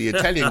session at the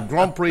Italian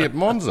Grand Prix at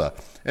Monza?"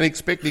 and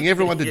expecting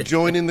everyone to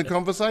join in the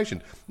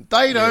conversation.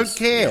 They don't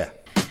care.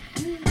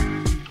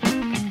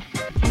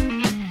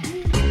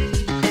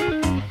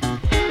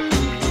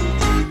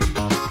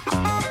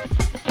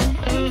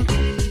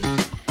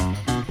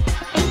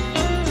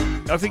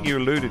 I think you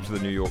alluded to the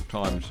New York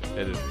Times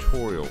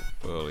editorial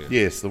earlier.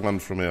 Yes, the one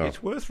from our...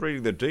 It's worth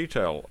reading the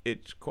detail.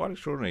 It's quite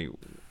extraordinary.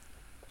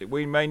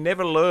 We may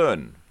never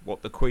learn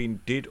what the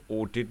Queen did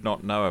or did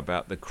not know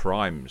about the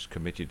crimes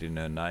committed in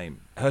her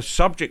name. Her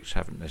subjects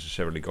haven't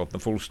necessarily got the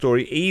full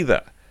story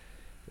either.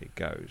 It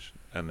goes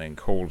and then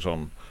calls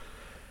on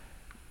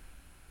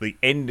the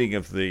ending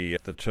of the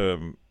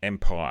term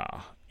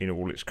empire in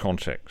all its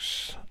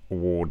contexts.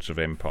 Awards of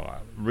empire,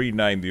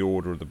 rename the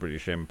order of the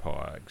British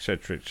Empire,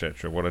 etc.,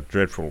 etc. What a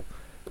dreadful,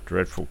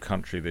 dreadful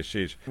country this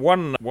is.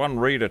 One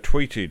reader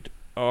tweeted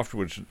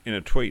afterwards, in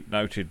a tweet,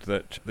 noted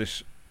that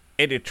this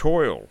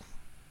editorial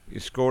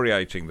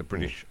excoriating the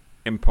British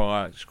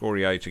Empire,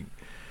 excoriating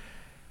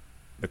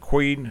the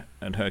Queen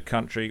and her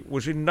country,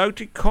 was in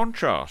noted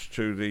contrast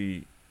to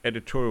the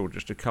editorial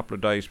just a couple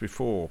of days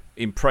before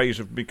in praise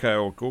of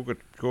Mikhail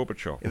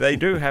Gorbachev. They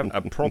do have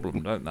a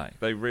problem, don't they?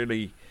 They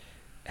really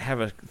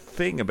have a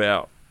thing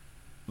about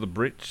the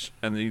Brits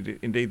and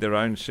indeed their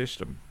own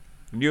system.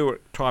 The New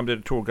York Times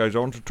editorial goes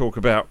on to talk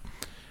about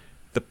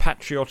the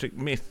patriotic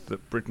myth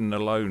that Britain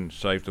alone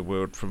saved the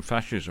world from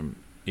fascism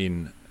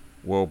in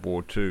World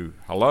War II.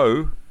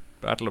 Hello,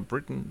 Battle of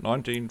Britain,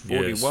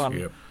 1941.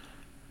 Yes,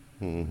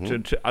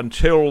 yep.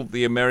 Until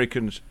the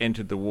Americans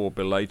entered the war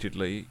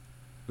belatedly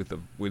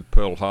with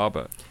Pearl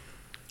Harbor.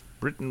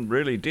 Britain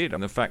really did,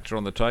 and the facts are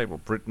on the table.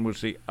 Britain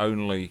was the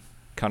only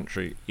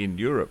country in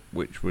Europe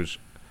which was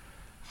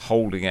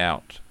holding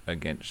out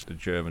against the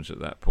Germans at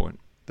that point.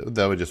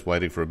 They were just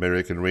waiting for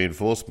American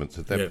reinforcements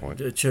at that point.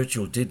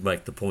 Churchill did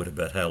make the point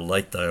about how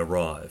late they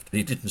arrived.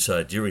 He didn't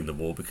say it during the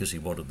war because he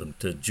wanted them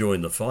to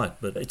join the fight,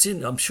 but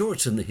I'm sure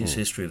it's in his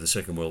history of the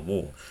Second World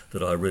War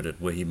that I read it,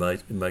 where he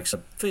makes a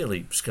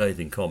fairly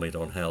scathing comment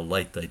on how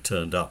late they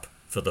turned up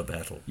for the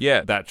battle.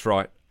 Yeah, that's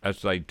right,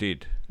 as they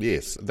did.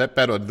 Yes, the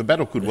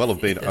battle could well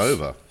have been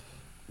over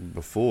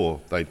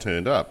before they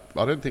turned up.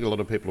 I don't think a lot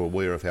of people are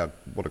aware of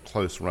what a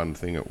close run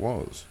thing it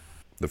was,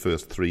 the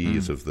first 3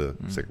 years of the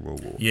Second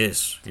World War.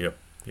 Yes, yep.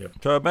 Yep.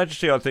 So Her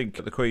Majesty, I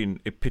think the Queen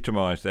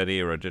epitomised that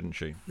era, didn't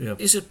she? Yeah.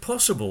 Is it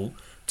possible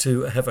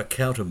to have a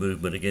counter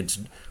movement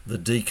against the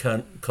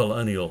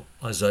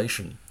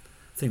decolonialisation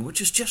thing,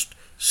 which is just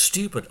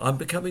stupid? I'm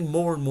becoming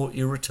more and more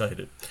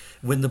irritated.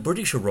 When the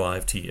British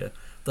arrived here,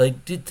 they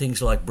did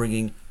things like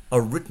bringing a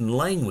written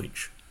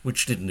language,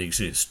 which didn't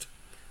exist.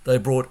 They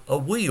brought a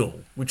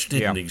wheel, which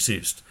didn't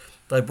exist.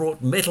 They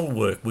brought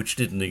metalwork, which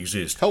didn't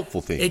exist.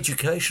 Helpful things.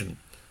 Education,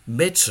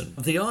 medicine.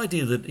 The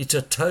idea that it's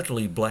a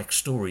totally black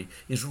story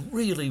is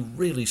really,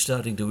 really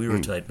starting to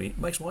irritate me. It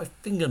makes my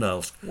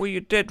fingernails. Well, you're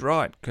dead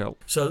right, Kel.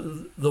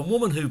 So the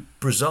woman who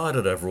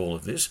presided over all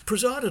of this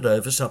presided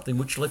over something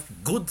which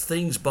left good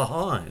things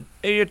behind.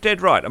 You're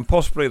dead right, and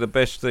possibly the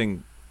best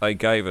thing they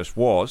gave us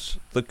was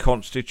the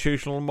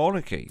constitutional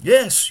monarchy.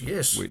 Yes,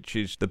 yes. Which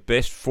is the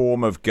best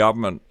form of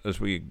government, as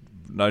we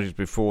noticed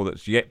before,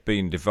 that's yet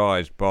been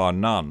devised by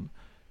none.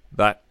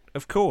 That,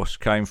 of course,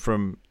 came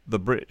from the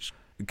Brits.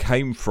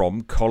 Came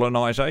from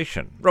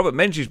colonisation. Robert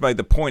Menzies made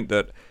the point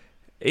that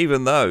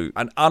even though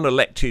an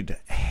unelected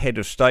head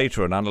of state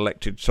or an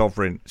unelected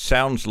sovereign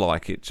sounds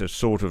like it's a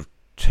sort of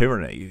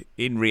tyranny,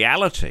 in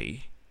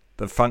reality,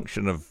 the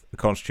function of the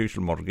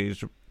constitutional monarchy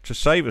is to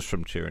save us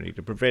from tyranny,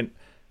 to prevent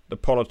the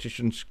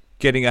politicians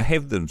getting ahead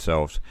of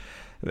themselves.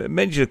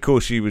 Menzies, of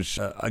course, he was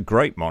a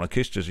great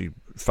monarchist, as he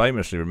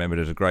famously remembered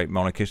as a great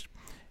monarchist.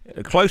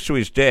 Close to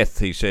his death,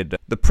 he said,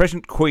 "The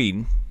present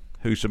Queen,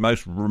 who's the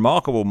most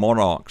remarkable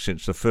monarch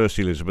since the first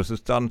Elizabeth, has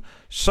done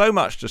so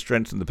much to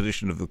strengthen the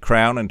position of the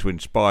Crown and to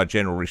inspire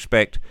general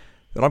respect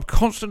that I'm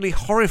constantly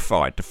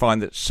horrified to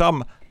find that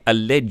some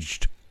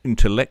alleged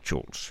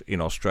intellectuals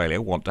in Australia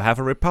want to have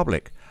a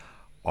republic.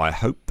 I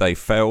hope they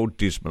fail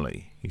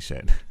dismally," he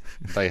said.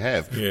 They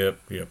have. Yeah,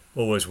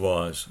 always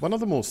wise. One of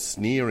the more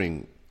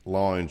sneering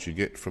lines you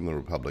get from the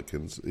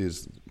Republicans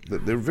is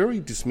that they're very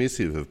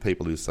dismissive of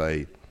people who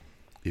say,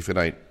 if it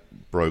ain't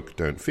broke,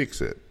 don't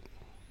fix it.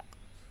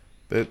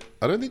 But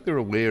I don't think they're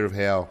aware of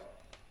how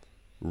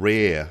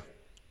rare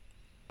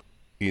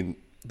in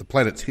the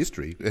planet's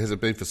history has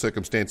it been for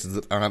circumstances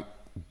that aren't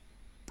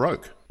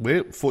broke.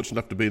 We're fortunate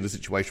enough to be in a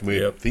situation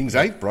where things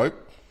ain't broke,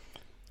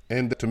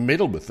 and to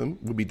meddle with them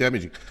would be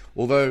damaging.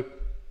 Although,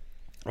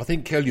 I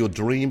think, Cal, your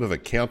dream of a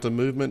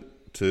counter-movement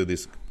to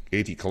this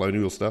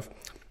anti-colonial stuff,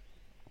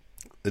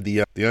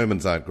 the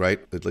omens aren't great,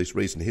 at least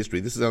recent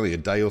history. This is only a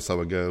day or so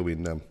ago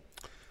in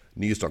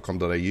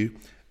news.com.au.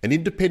 An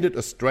independent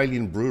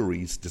Australian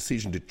brewery's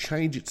decision to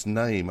change its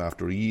name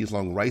after a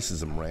years-long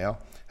racism row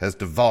has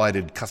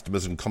divided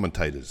customers and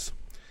commentators.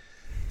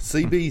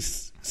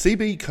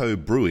 CB Co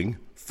Brewing,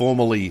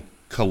 formerly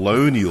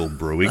Colonial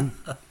Brewing,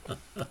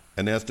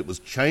 announced it was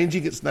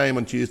changing its name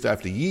on Tuesday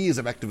after years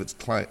of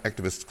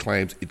activists'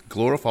 claims it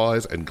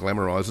glorifies and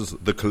glamorises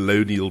the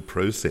colonial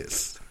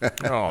process.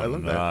 Oh, no.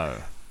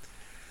 That.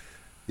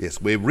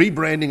 Yes, we're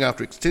rebranding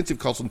after extensive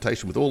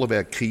consultation with all of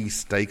our key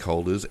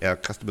stakeholders, our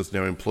customers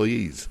and our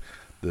employees,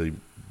 the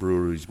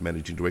brewery's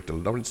managing director,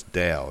 Lawrence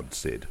Dowd,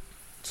 said.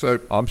 So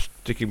I'm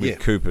sticking with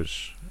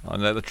Coopers. I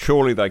know that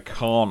surely they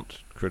can't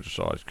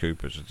criticise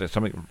Coopers. Is there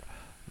something...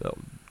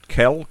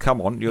 Kel,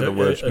 come on, you're the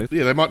wordsmith.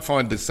 Yeah, they might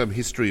find there's some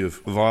history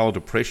of violent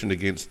oppression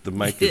against the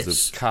makers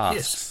of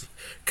casks.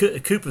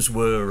 Yes. Coopers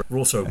were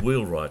also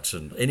wheelwrights,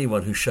 and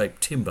anyone who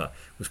shaped timber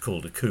was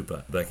called a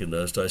cooper back in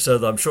those days. So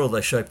I'm sure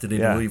they shaped it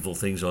into evil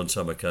things on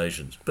some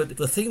occasions. But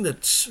the thing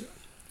that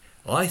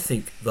I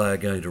think they are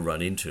going to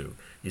run into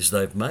is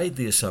they've made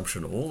the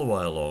assumption all the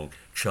way along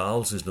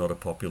Charles is not a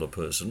popular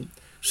person.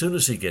 Soon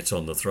as he gets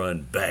on the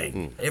throne,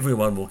 bang,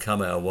 everyone will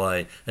come our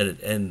way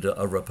and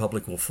a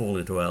republic will fall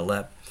into our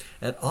lap.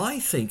 And I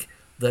think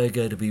they're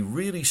going to be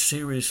really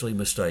seriously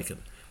mistaken.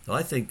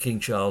 I think King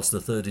Charles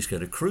III is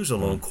going to cruise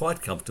along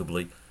quite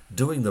comfortably,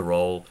 doing the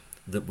role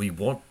that we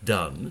want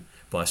done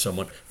by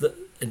someone.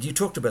 And you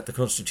talked about the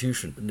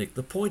Constitution, Nick.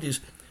 The point is,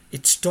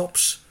 it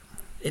stops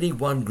any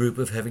one group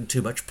of having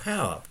too much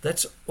power.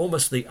 That's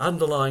almost the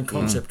underlying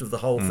concept of the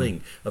whole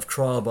thing, of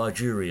trial by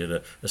jury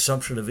and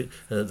assumption of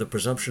the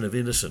presumption of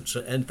innocence.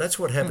 And that's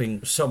what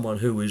having someone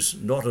who is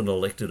not an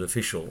elected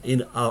official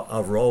in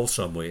a role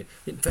somewhere,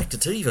 in fact,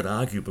 it's even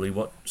arguably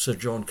what Sir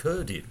John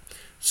Kerr did,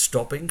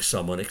 stopping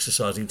someone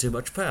exercising too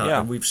much power.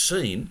 Yeah. And we've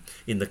seen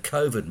in the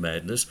COVID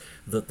madness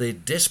that they're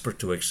desperate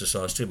to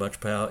exercise too much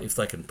power if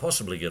they can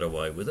possibly get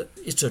away with it.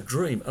 It's a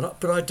dream.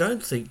 But I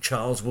don't think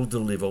Charles will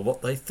deliver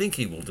what they think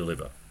he will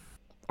deliver.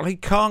 Well, he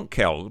can't,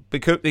 Kel,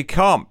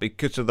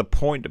 because of the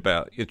point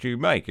that you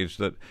make, is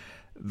that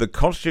the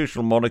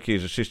constitutional monarchy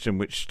is a system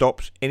which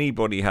stops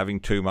anybody having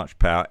too much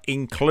power,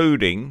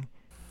 including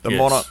the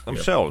monarch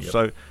themselves. Yep.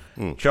 So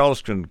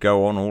Charles can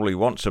go on all he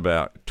wants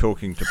about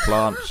talking to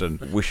plants and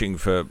wishing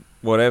for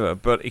whatever,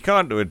 but he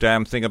can't do a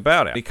damn thing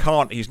about it.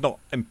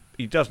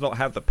 He does not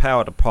have the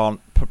power to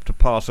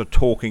pass a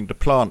Talking to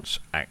Plants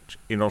Act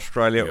in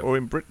Australia or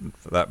in Britain,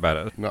 for that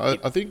matter. No,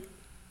 I think...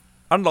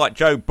 Unlike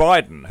Joe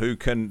Biden, who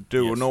can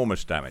do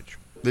enormous damage.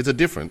 There's a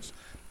difference.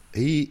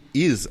 He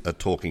is a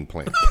talking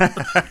plant.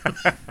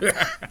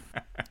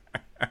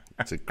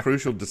 It's a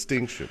crucial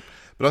distinction.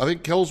 But I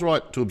think Kel's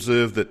right to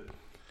observe that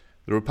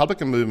the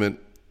Republican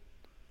movement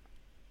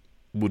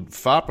would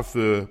far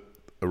prefer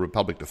a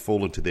republic to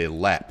fall into their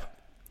lap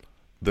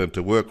than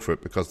to work for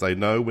it, because they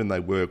know when they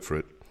work for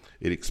it,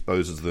 it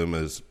exposes them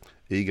as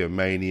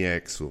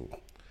egomaniacs or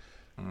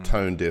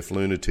tone-deaf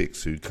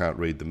lunatics who can't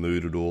read the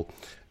mood at all.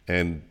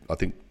 And I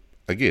think,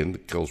 again,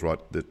 Kel's right,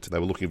 that they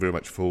were looking very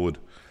much forward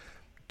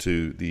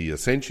to the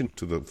ascension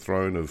to the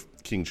throne of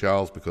King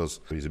Charles, because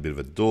he's a bit of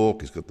a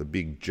dork, he's got the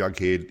big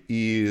jughead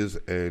ears,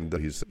 and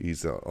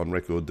he's on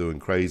record doing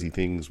crazy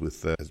things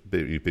with,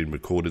 he's been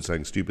recorded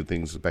saying stupid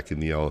things back in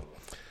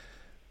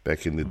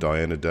the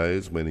Diana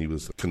days when he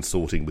was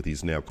consorting with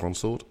his now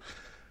consort.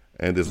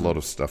 And there's a lot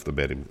of stuff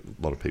about him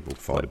a lot of people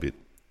find a bit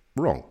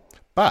wrong.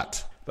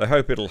 But they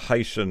hope it'll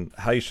hasten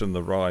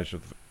the rise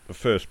of the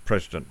first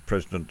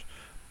President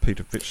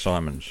Peter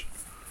Fitzsimons.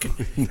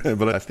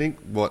 But I think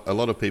what a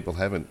lot of people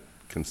haven't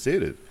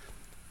considered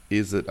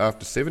is that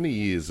after 70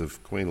 years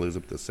of Queen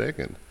Elizabeth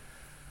II,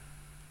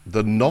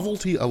 the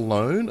novelty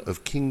alone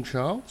of King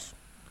Charles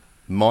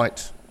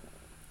might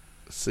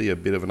see a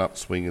bit of an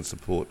upswing in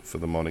support for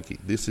the monarchy.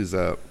 This is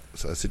a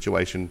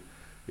situation,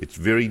 it's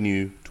very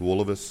new to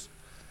all of us,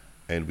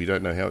 and we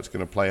don't know how it's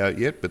going to play out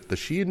yet, but the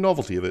sheer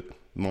novelty of it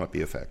might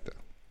be a factor.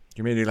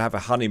 You mean he'll have a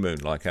honeymoon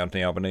like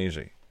Anthony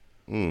Albanese?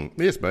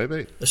 Yes,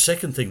 maybe. The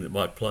second thing that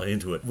might play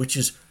into it, which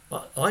is,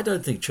 I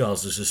don't think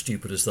Charles is as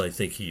stupid as they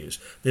think he is.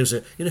 There's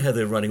you know how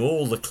they're running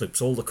all the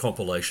clips, all the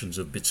compilations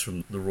of bits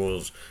from the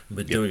royals, and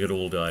they're doing it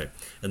all day.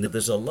 And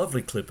there's a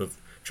lovely clip of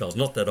Charles,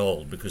 not that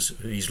old, because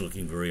he's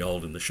looking very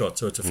old in the shot,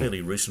 so it's a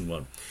fairly recent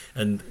one.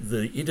 And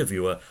the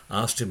interviewer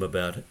asked him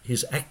about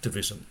his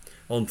activism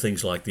on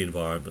things like the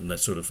environment and that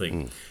sort of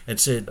thing, and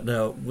said,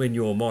 now, when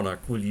you're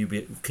monarch, will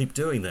you keep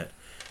doing that?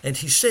 And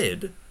he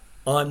said,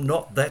 I'm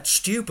not that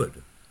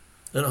stupid.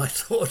 And I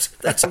thought,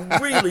 that's a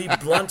really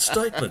blunt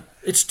statement.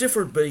 It's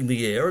different being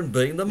the heir and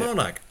being the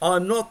monarch.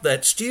 I'm not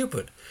that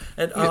stupid.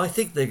 And I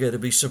think they're going to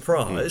be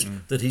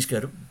surprised that he's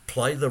going to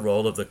play the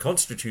role of the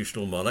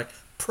constitutional monarch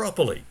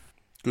properly.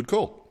 Good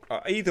call.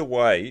 Either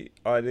way,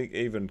 I think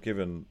even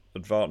given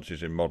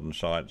advances in modern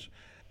science,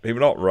 he will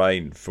not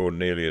reign for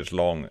nearly as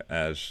long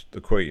as the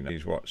Queen.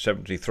 He's,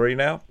 73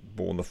 now?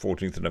 Born the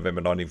 14th of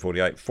November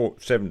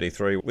 1948,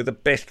 73, with the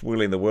best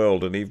will in the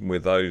world, and even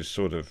with those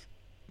sort of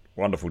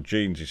wonderful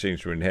genes he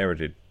seems to have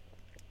inherited,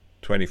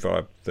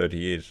 25, 30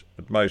 years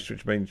at most,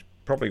 which means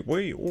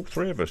probably all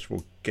three of us,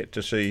 will get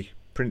to see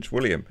Prince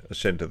William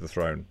ascend to the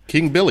throne.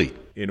 King Billy.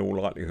 In all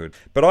likelihood.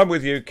 But I'm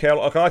with you,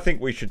 Kel. I think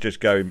we should just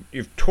go.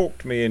 You've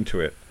talked me into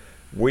it.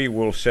 We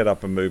will set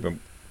up a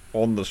movement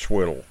on the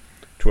swill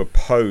to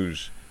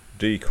oppose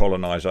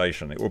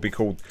decolonisation. It will be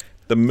called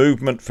the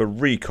Movement for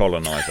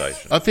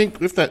Recolonisation. I think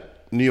with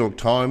that New York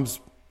Times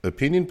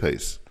opinion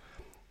piece,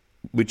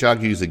 which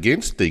argues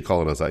against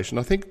decolonisation,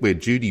 I think we're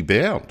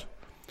duty-bound.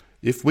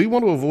 If we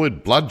want to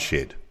avoid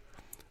bloodshed,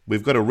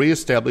 we've got to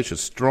re-establish a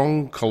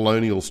strong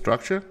colonial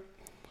structure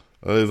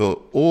over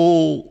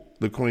all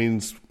the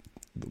Queen's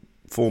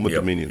former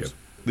dominions.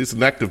 This is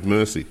an act of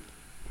mercy.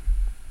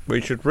 We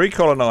should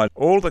recolonise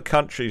all the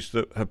countries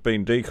that have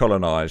been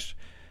decolonised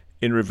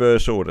in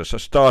reverse order. So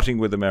starting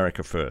with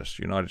America first.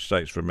 United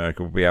States for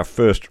America will be our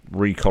first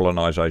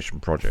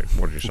recolonisation project.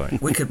 What do you say?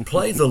 We could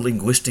play the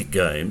linguistic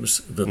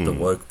games that the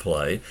woke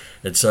play,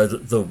 and so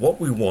what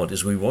we want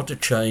is we want to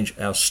change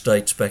our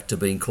states back to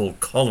being called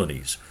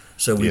colonies.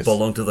 So we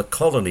belong to the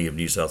colony of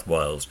New South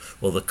Wales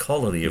or the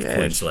colony of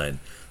Queensland,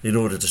 in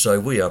order to say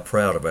we are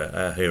proud of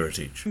our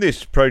heritage. In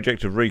this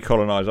project of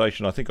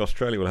recolonisation, I think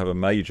Australia will have a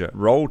major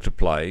role to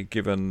play,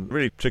 given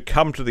really to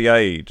come to the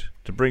aid,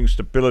 to bring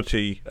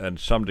stability and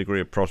some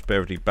degree of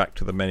prosperity back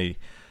to the many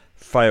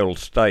failed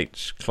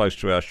states close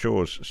to our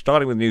shores.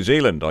 Starting with New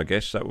Zealand, I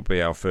guess that would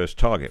be our first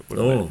target,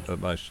 wouldn't it? The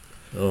most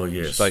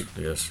state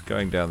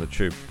going down the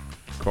tube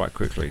quite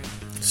quickly.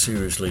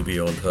 Seriously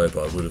beyond hope,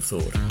 I would have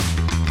thought.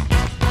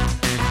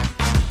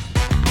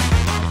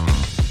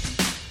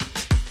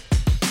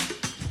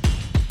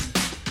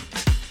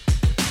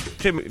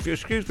 Tim, if you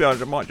excuse me, I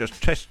might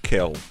just test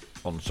Kel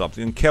on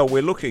something. And Kel,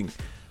 we're looking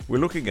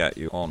at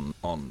you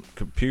on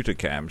computer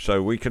cam,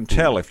 so we can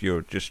tell if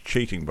you're just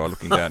cheating by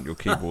looking down at your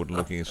keyboard and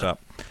looking us up.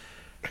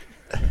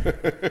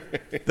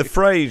 The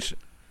phrase,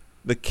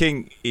 "the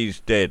king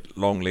is dead,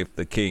 long live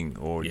the king,"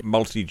 or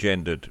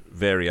multi-gendered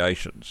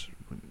variations.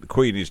 "The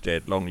queen is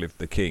dead, long live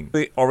the king."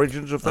 The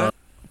origins of that?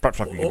 Perhaps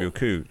I can give you a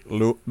coup.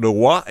 Le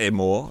roi est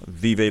mort,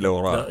 vive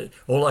le roi. No,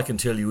 all I can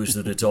tell you is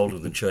that it's older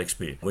than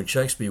Shakespeare. When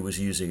Shakespeare was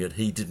using it,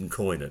 he didn't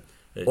coin it.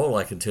 All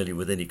I can tell you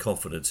with any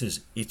confidence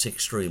is it's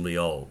extremely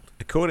old.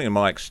 According to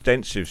my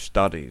extensive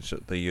studies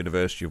at the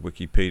University of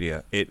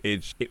Wikipedia,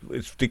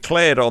 it's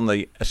declared on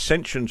the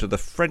ascension to the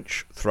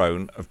French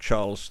throne of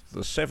Charles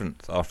VII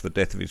after the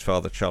death of his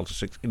father Charles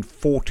VI in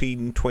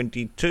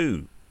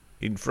 1422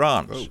 in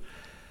France. Oh.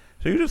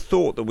 So you'd have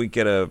thought that we'd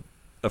get a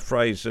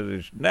phrase that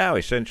is now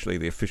essentially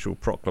the official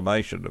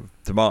proclamation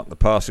to mark the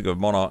passing of a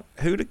monarch.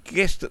 Who'd have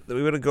guessed that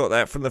we would have got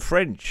that from the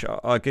French?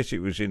 I guess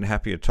it was in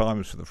happier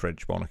times for the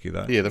French monarchy,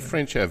 though. Yeah, the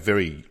French have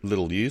very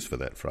little use for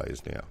that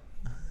phrase now.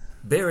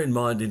 Bear in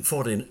mind, in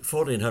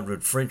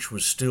 1400, French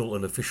was still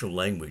an official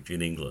language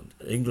in England.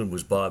 England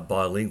was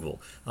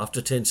bilingual. After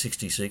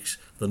 1066,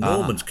 the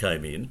Normans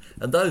came in,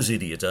 and those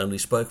idiots only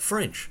spoke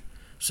French.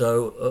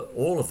 So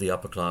all of the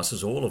upper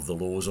classes, all of the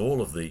laws,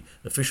 all of the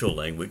official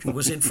language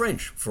was in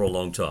French for a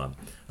long time,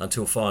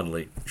 until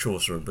finally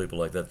Chaucer and people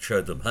like that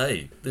showed them,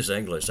 hey, this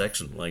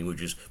Anglo-Saxon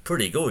language is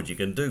pretty good. You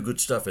can do good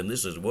stuff in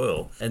this as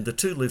well. And the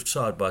two lived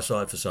side by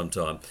side for some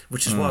time,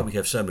 which is why we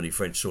have so many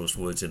French-sourced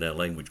words in our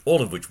language,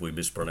 all of which we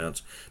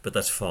mispronounce, but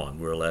that's fine.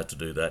 We're allowed to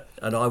do that.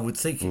 And I would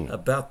think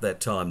about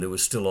that time there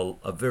was still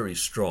a very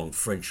strong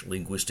French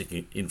linguistic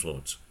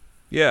influence.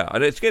 Yeah,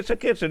 and it gets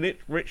a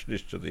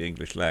richness to the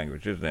English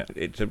language, isn't it?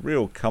 It's a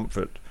real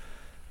comfort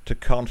to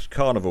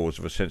carnivores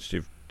of a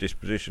sensitive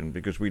disposition,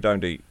 because we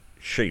don't eat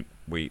sheep,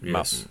 we eat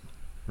mutton,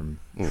 from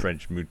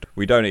French mout.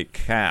 We don't eat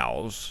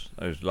cows,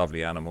 those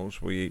lovely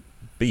animals. We eat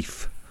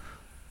beef,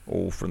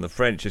 all from the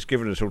French. It's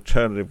given us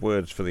alternative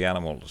words for the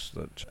animals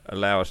that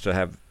allow us to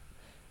have...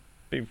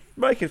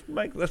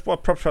 That's why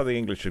perhaps the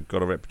English have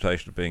got a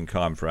reputation of being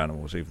kind for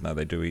animals, even though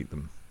they do eat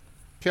them.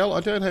 Cal, I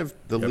don't have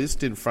the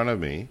list in front of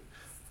me,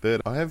 but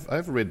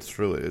I've read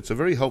through it. It's a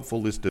very helpful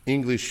list of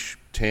English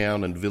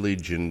town and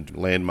village and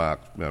landmark,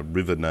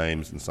 river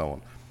names and so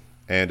on.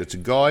 And it's a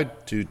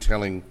guide to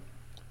telling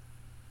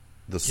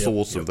the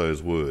source of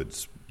those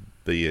words,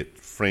 be it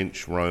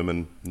French,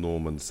 Roman,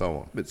 Norman, so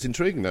on. It's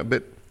intriguing, though.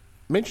 But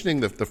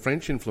mentioning the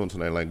French influence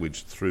on our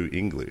language through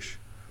English,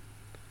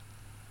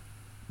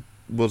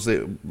 was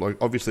there,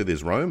 obviously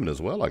there's Roman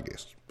as well, I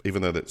guess,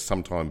 even though that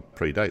sometime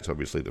predates,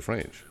 obviously, the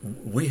French.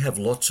 We have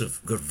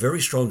got very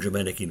strong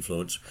Germanic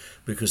influence,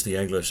 because the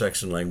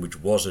Anglo-Saxon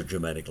language was a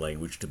Germanic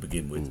language to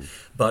begin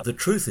with. But the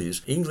truth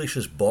is, English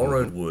has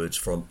borrowed words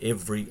from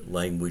every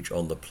language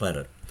on the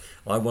planet.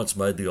 I once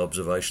made the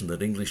observation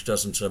that English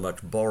doesn't so much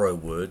borrow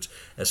words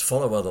as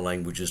follow other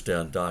languages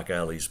down dark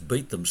alleys,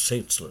 beat them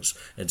senseless,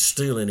 and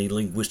steal any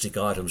linguistic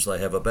items they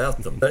have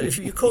about them. If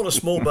you call a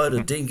small boat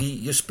a dinghy,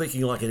 you're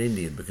speaking like an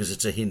Indian, because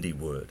it's a Hindi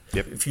word.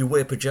 Yep. If you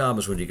wear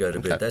pyjamas when you go to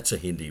bed, that's a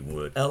Hindi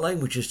word. Our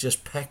language is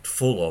just packed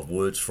full of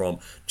words from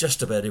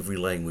just about every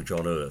language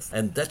on earth.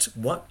 And that's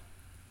what...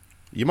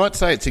 You might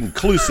say it's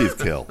inclusive,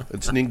 Kel.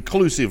 It's an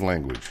inclusive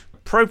language.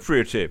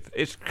 Appropriative.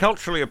 It's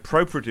culturally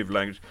appropriative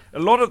language.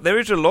 There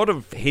is a lot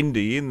of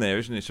Hindi in there,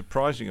 isn't it? A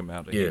surprising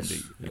amount of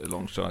Hindi,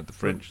 alongside the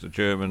French, the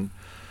German,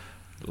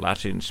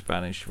 Latin,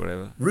 Spanish,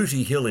 whatever.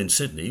 Rooty Hill in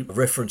Sydney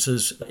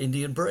references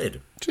Indian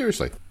bread.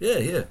 Seriously?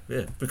 Yeah,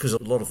 because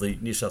a lot of the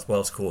New South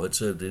Wales Corps had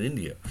served in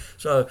India.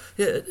 So,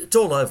 it's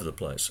all over the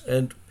place.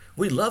 And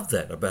we love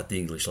that about the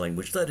English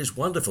language. That is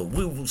wonderful.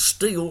 We will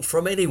steal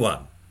from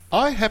anyone.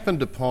 I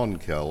happened upon,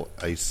 Kel,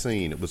 a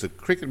scene. It was a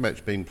cricket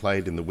match being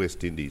played in the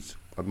West Indies.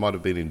 It might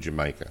have been in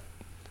Jamaica.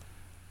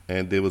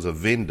 And there was a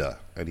vendor,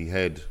 and he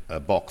had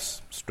a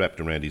box strapped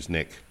around his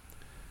neck,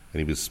 and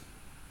he was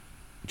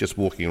just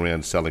walking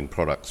around selling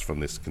products from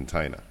this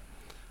container.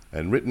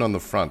 And written on the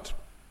front,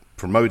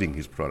 promoting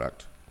his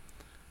product,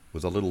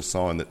 was a little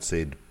sign that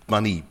said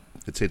bunny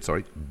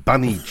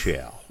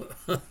chow.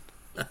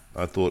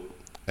 I thought,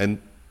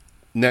 and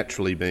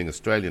naturally being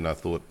Australian, I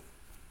thought,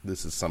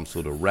 this is some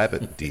sort of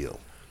rabbit deal.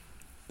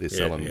 They're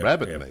selling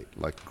rabbit meat.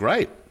 Like,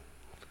 great.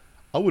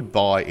 I would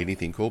buy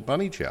anything called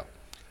bunny chow.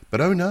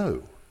 But oh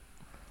no.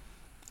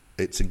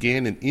 It's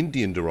again an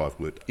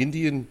Indian-derived word.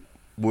 Indian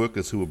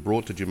workers who were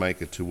brought to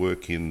Jamaica to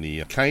work in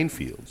the cane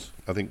fields,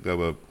 I think they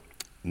were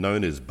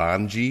known as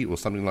banji or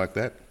something like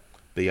that,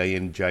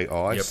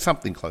 B-A-N-J-I,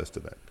 something close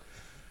to that.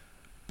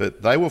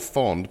 But they were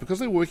fond, because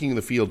they were working in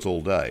the fields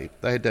all day,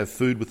 they had to have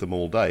food with them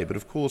all day, but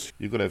of course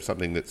you've got to have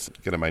something that's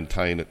going to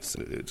maintain, it's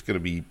going to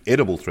be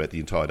edible throughout the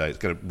entire day, it's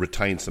going to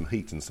retain some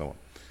heat and so on.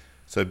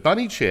 So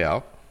bunny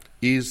chow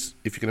is,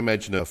 if you can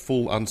imagine, a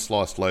full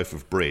unsliced loaf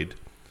of bread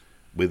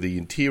where the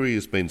interior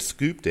has been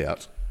scooped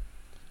out,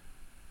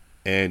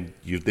 and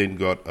you've then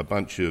got a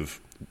bunch of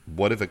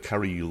whatever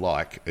curry you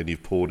like, and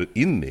you've poured it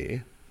in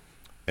there,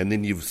 and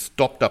then you've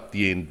stopped up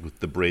the end with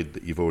the bread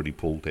that you've already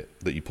pulled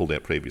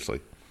out previously.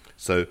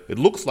 So it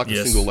looks like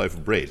a single loaf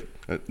of bread,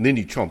 and then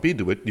you chomp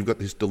into it, and you've got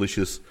this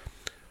delicious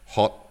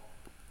hot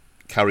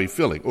curry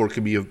filling, or it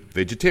can be a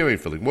vegetarian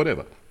filling,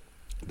 whatever.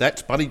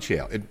 That's bunny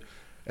chow. And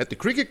at the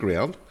cricket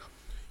ground,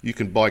 you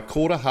can buy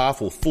quarter,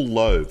 half, or full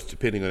loaves,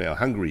 depending on how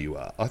hungry you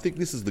are. I think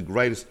this is the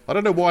greatest. I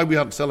don't know why we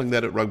aren't selling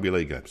that at rugby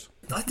league games.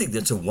 I think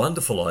that's a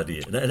wonderful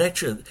idea.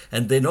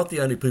 And they're not the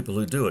only people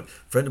who do it. A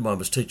friend of mine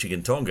was teaching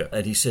in Tonga,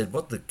 and he said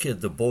what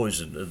the boys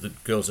and the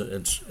girls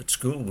at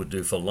school would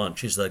do for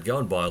lunch is they'd go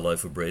and buy a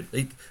loaf of bread,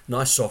 eat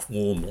nice, soft,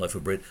 warm loaf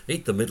of bread,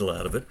 eat the middle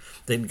out of it,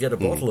 then get a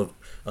bottle of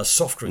a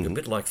soft drink, a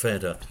bit like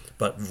Fanta,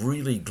 but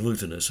really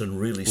glutinous and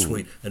really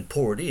sweet, and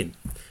pour it in.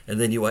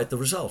 And then you ate the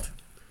result.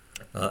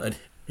 And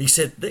he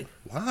said...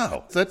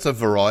 Wow, that's a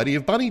variety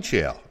of bunny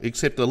chow,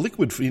 except in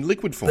liquid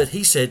form. But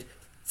he said,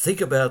 think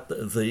about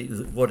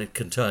the what it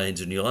contains,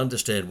 and you'll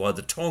understand why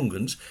the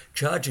Tongans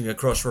charging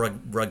across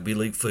rugby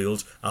league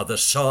fields are the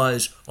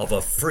size of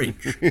a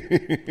fridge.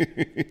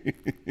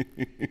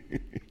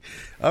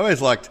 I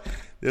always liked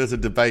There was a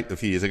debate a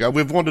few years ago.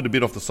 We've wandered a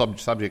bit off the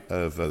subject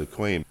of the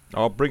Queen.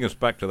 I'll bring us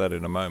back to that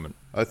in a moment.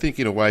 I think,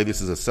 in a way,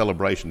 this is a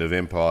celebration of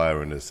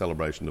empire and a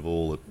celebration of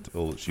all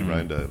that she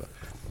reigned over.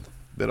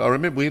 But I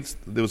remember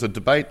there was a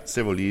debate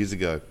several years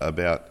ago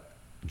about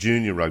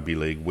junior rugby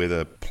league,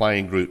 whether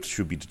playing groups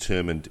should be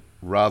determined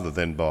rather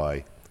than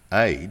by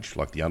age,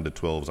 like the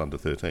under-12s,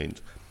 under-13s,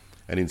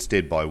 and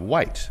instead by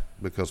weight,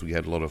 because we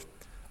had a lot of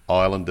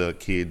Islander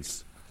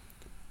kids,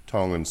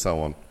 Tong and so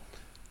on,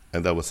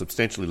 and they were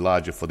substantially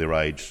larger for their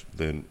age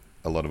than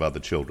a lot of other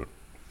children.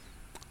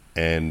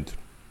 And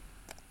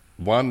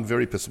one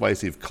very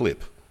persuasive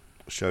clip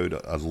showed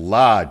a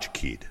large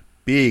kid,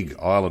 big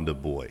Islander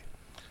boy,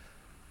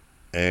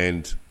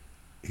 and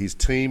his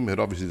team had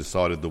obviously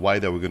decided the way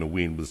they were going to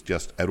win was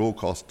just, at all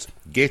costs,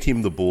 get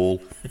him the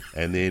ball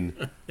and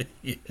then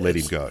let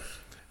him go.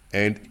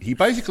 And he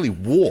basically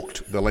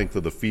walked the length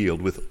of the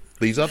field with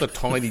these other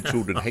tiny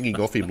children hanging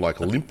off him like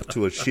limp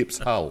to a ship's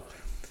hull.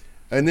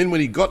 And then when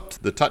he got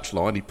to the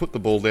touchline, he put the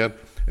ball down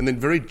and then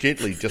very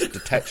gently just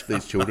detached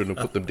these children and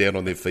put them down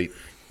on their feet.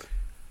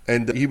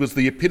 And he was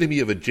the epitome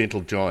of a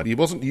gentle giant. He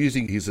wasn't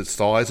using his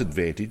size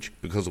advantage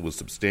because it was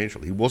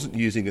substantial. He wasn't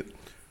using it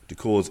to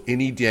cause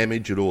any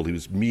damage at all. He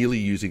was merely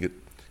using it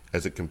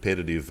as a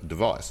competitive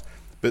device.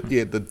 But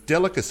yeah, the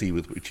delicacy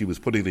with which he was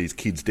putting these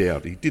kids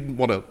down, he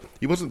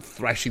wasn't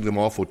thrashing them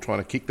off or trying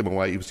to kick them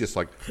away. He was just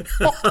like,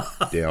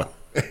 down.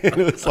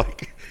 And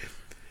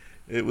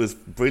it was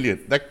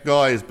brilliant. That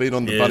guy has been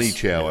on the bunny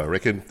chow, I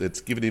reckon. It's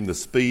given him the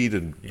speed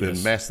and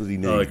mass that he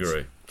needs. I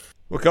agree.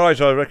 Well,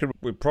 guys, I reckon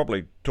we've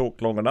probably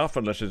talked long enough,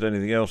 unless there's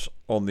anything else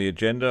on the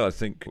agenda. I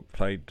think we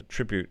paid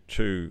tribute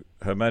to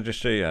Her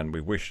Majesty, and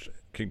we wished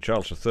King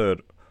Charles III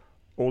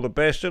all the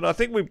best. And I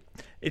think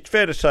it's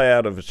fair to say,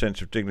 out of a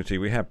sense of dignity,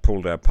 we have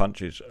pulled our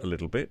punches a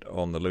little bit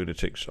on the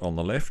lunatics on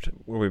the left.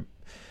 We're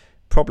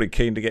probably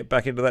keen to get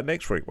back into that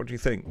next week. What do you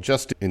think?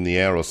 Just in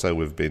the hour or so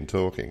we've been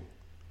talking,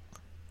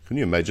 can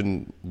you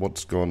imagine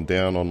what's gone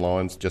down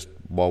online just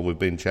while we've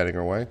been chatting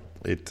away?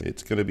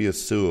 It's going to be a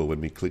sewer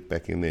when we click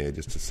back in there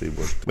just to see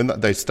what... When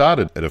they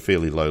started at a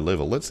fairly low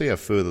level, let's see how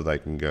further they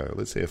can go.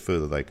 Let's see how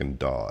further they can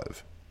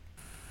dive.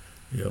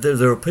 Yeah.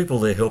 There are people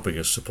there helping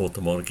us support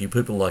the monarchy,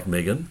 people like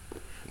Meghan.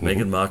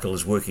 Meghan Markle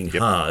is working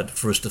hard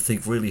for us to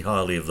think really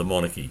highly of the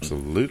monarchy.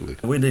 Absolutely.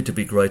 We need to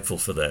be grateful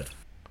for that.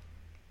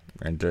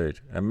 Indeed.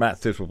 And Matt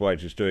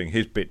Thistlethwaite is doing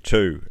his bit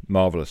too.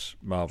 Marvellous,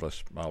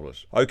 marvellous,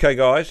 marvellous. Okay,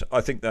 guys,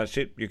 I think that's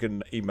it. You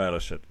can email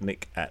us at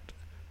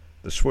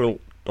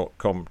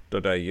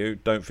nick@theswill.com.au.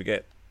 Don't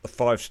forget, the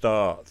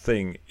 5-star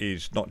thing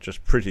is not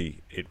just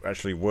pretty, it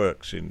actually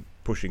works in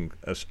pushing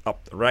us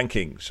up the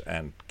rankings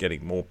and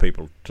getting more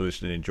people to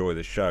listen and enjoy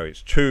the show.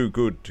 It's too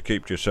good to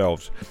keep to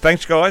yourselves.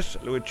 Thanks, guys.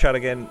 We'll chat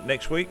again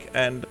next week,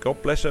 and God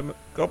bless him.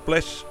 God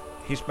bless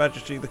His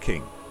Majesty the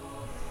King.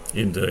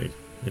 Indeed,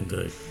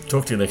 indeed.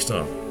 Talk to you next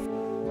time.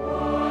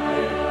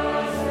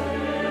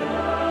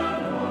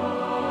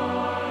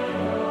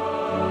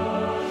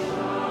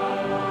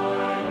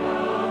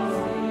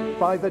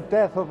 By the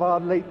death of our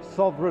late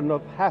sovereign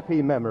of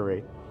happy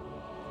memory,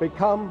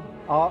 become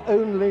our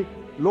only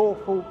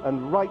lawful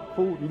and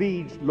rightful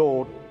liege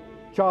lord,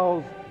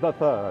 Charles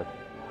III.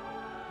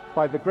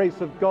 By the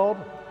grace of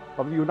God,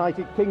 of the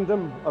United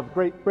Kingdom of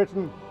Great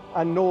Britain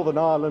and Northern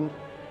Ireland,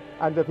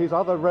 and of his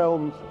other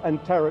realms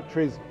and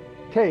territories,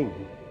 King,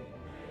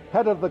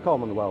 head of the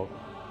Commonwealth,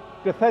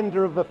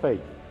 defender of the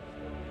faith,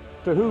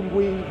 to whom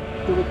we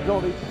do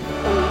acknowledge